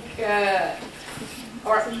think,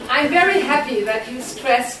 I'm very happy that you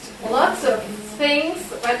stressed lots of things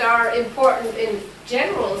that are important in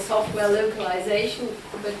general software localization,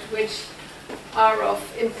 but which are of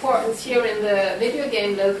importance here in the video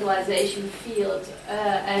game localization field.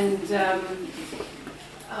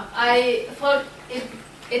 I thought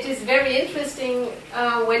it is very interesting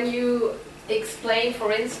when you explain,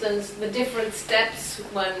 for instance, the different steps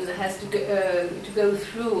one has to go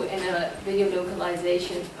through in a video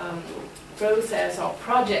localization process or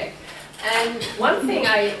project. And one thing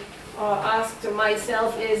I asked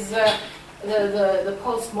myself is the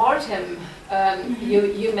post-mortem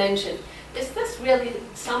you mentioned. Is this really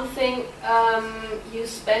something you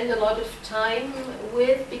spend a lot of time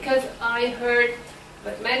with? Because I heard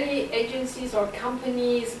that many agencies or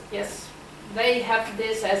companies, yes, they have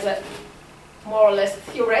this as a more or less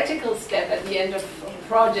theoretical step at the end of a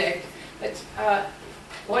project. But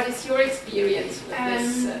what is your experience with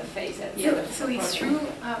this phase at the end of the project? So it's true,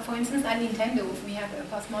 for instance, at Nintendo, we have a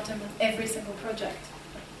post-mortem with every single project.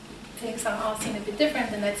 Things are seen a bit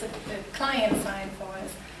different, and that's the client side for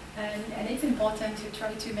us. And it's important to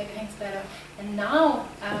try to make things better. And now,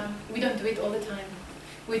 we don't do it all the time.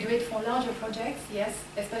 We do it for larger projects, yes,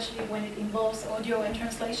 especially when it involves audio and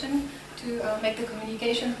translation, to make the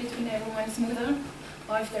communication between everyone smoother,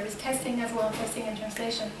 or if there is testing as well, testing and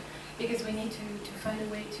translation, because we need to find a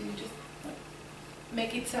way to just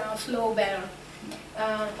make it flow better.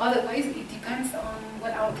 Otherwise, it depends on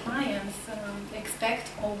what our clients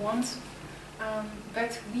expect or want,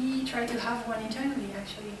 but we try to have one internally,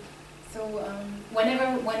 actually. So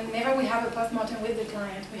whenever we have a post-mortem with the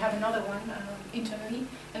client, we have another one internally,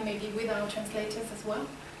 and maybe with our translators as well.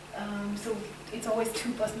 So it's always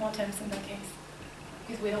two post-mortems in that case,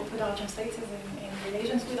 because we don't put our translators in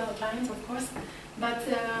relations with our clients, of course. But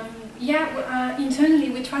internally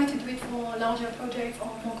we try to do it for larger projects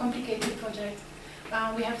or more complicated projects.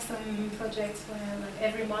 We have some projects where like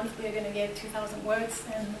every month we're going to get 2,000 words,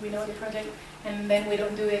 and we know the project, and then we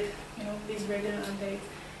don't do it, these regular updates.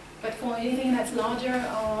 But for anything that's larger,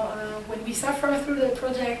 or when we suffer through the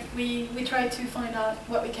project, we try to find out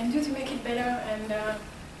what we can do to make it better,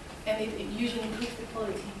 and it usually improves the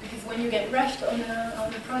quality. Because when you get rushed on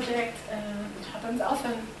a project, which happens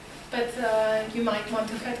often, but you might want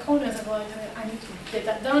to cut corners about, I need to get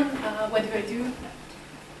that done, what do I do?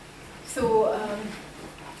 So,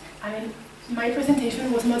 I mean, my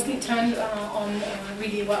presentation was mostly turned on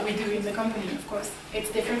really what we do in the company, of course.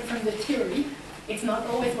 It's different from the theory. It's not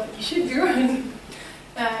always what you should do,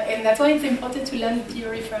 and that's why it's important to learn the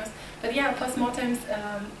theory first. But yeah, postmortems,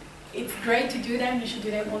 it's great to do them. You should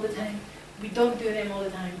do them all the time. We don't do them all the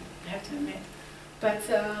time, I have to admit. But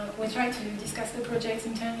we try to discuss the projects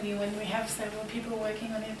internally when we have several people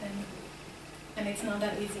working on it, and it's not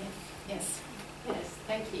that easy. Yes. Yes,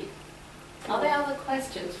 thank you. Are there other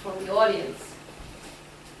questions from the audience?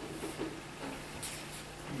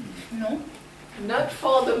 No? Not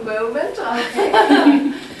for the moment.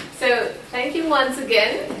 Okay. So thank you once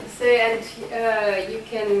again. So, and you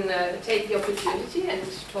can take the opportunity and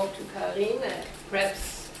talk to Carine,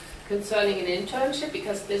 perhaps concerning an internship,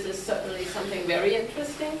 because this is certainly something very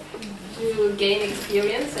interesting to gain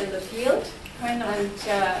experience in the field. Why not? And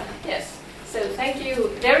yes, so thank you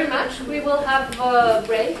very much. We will have a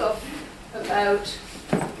break of about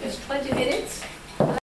just 20 minutes.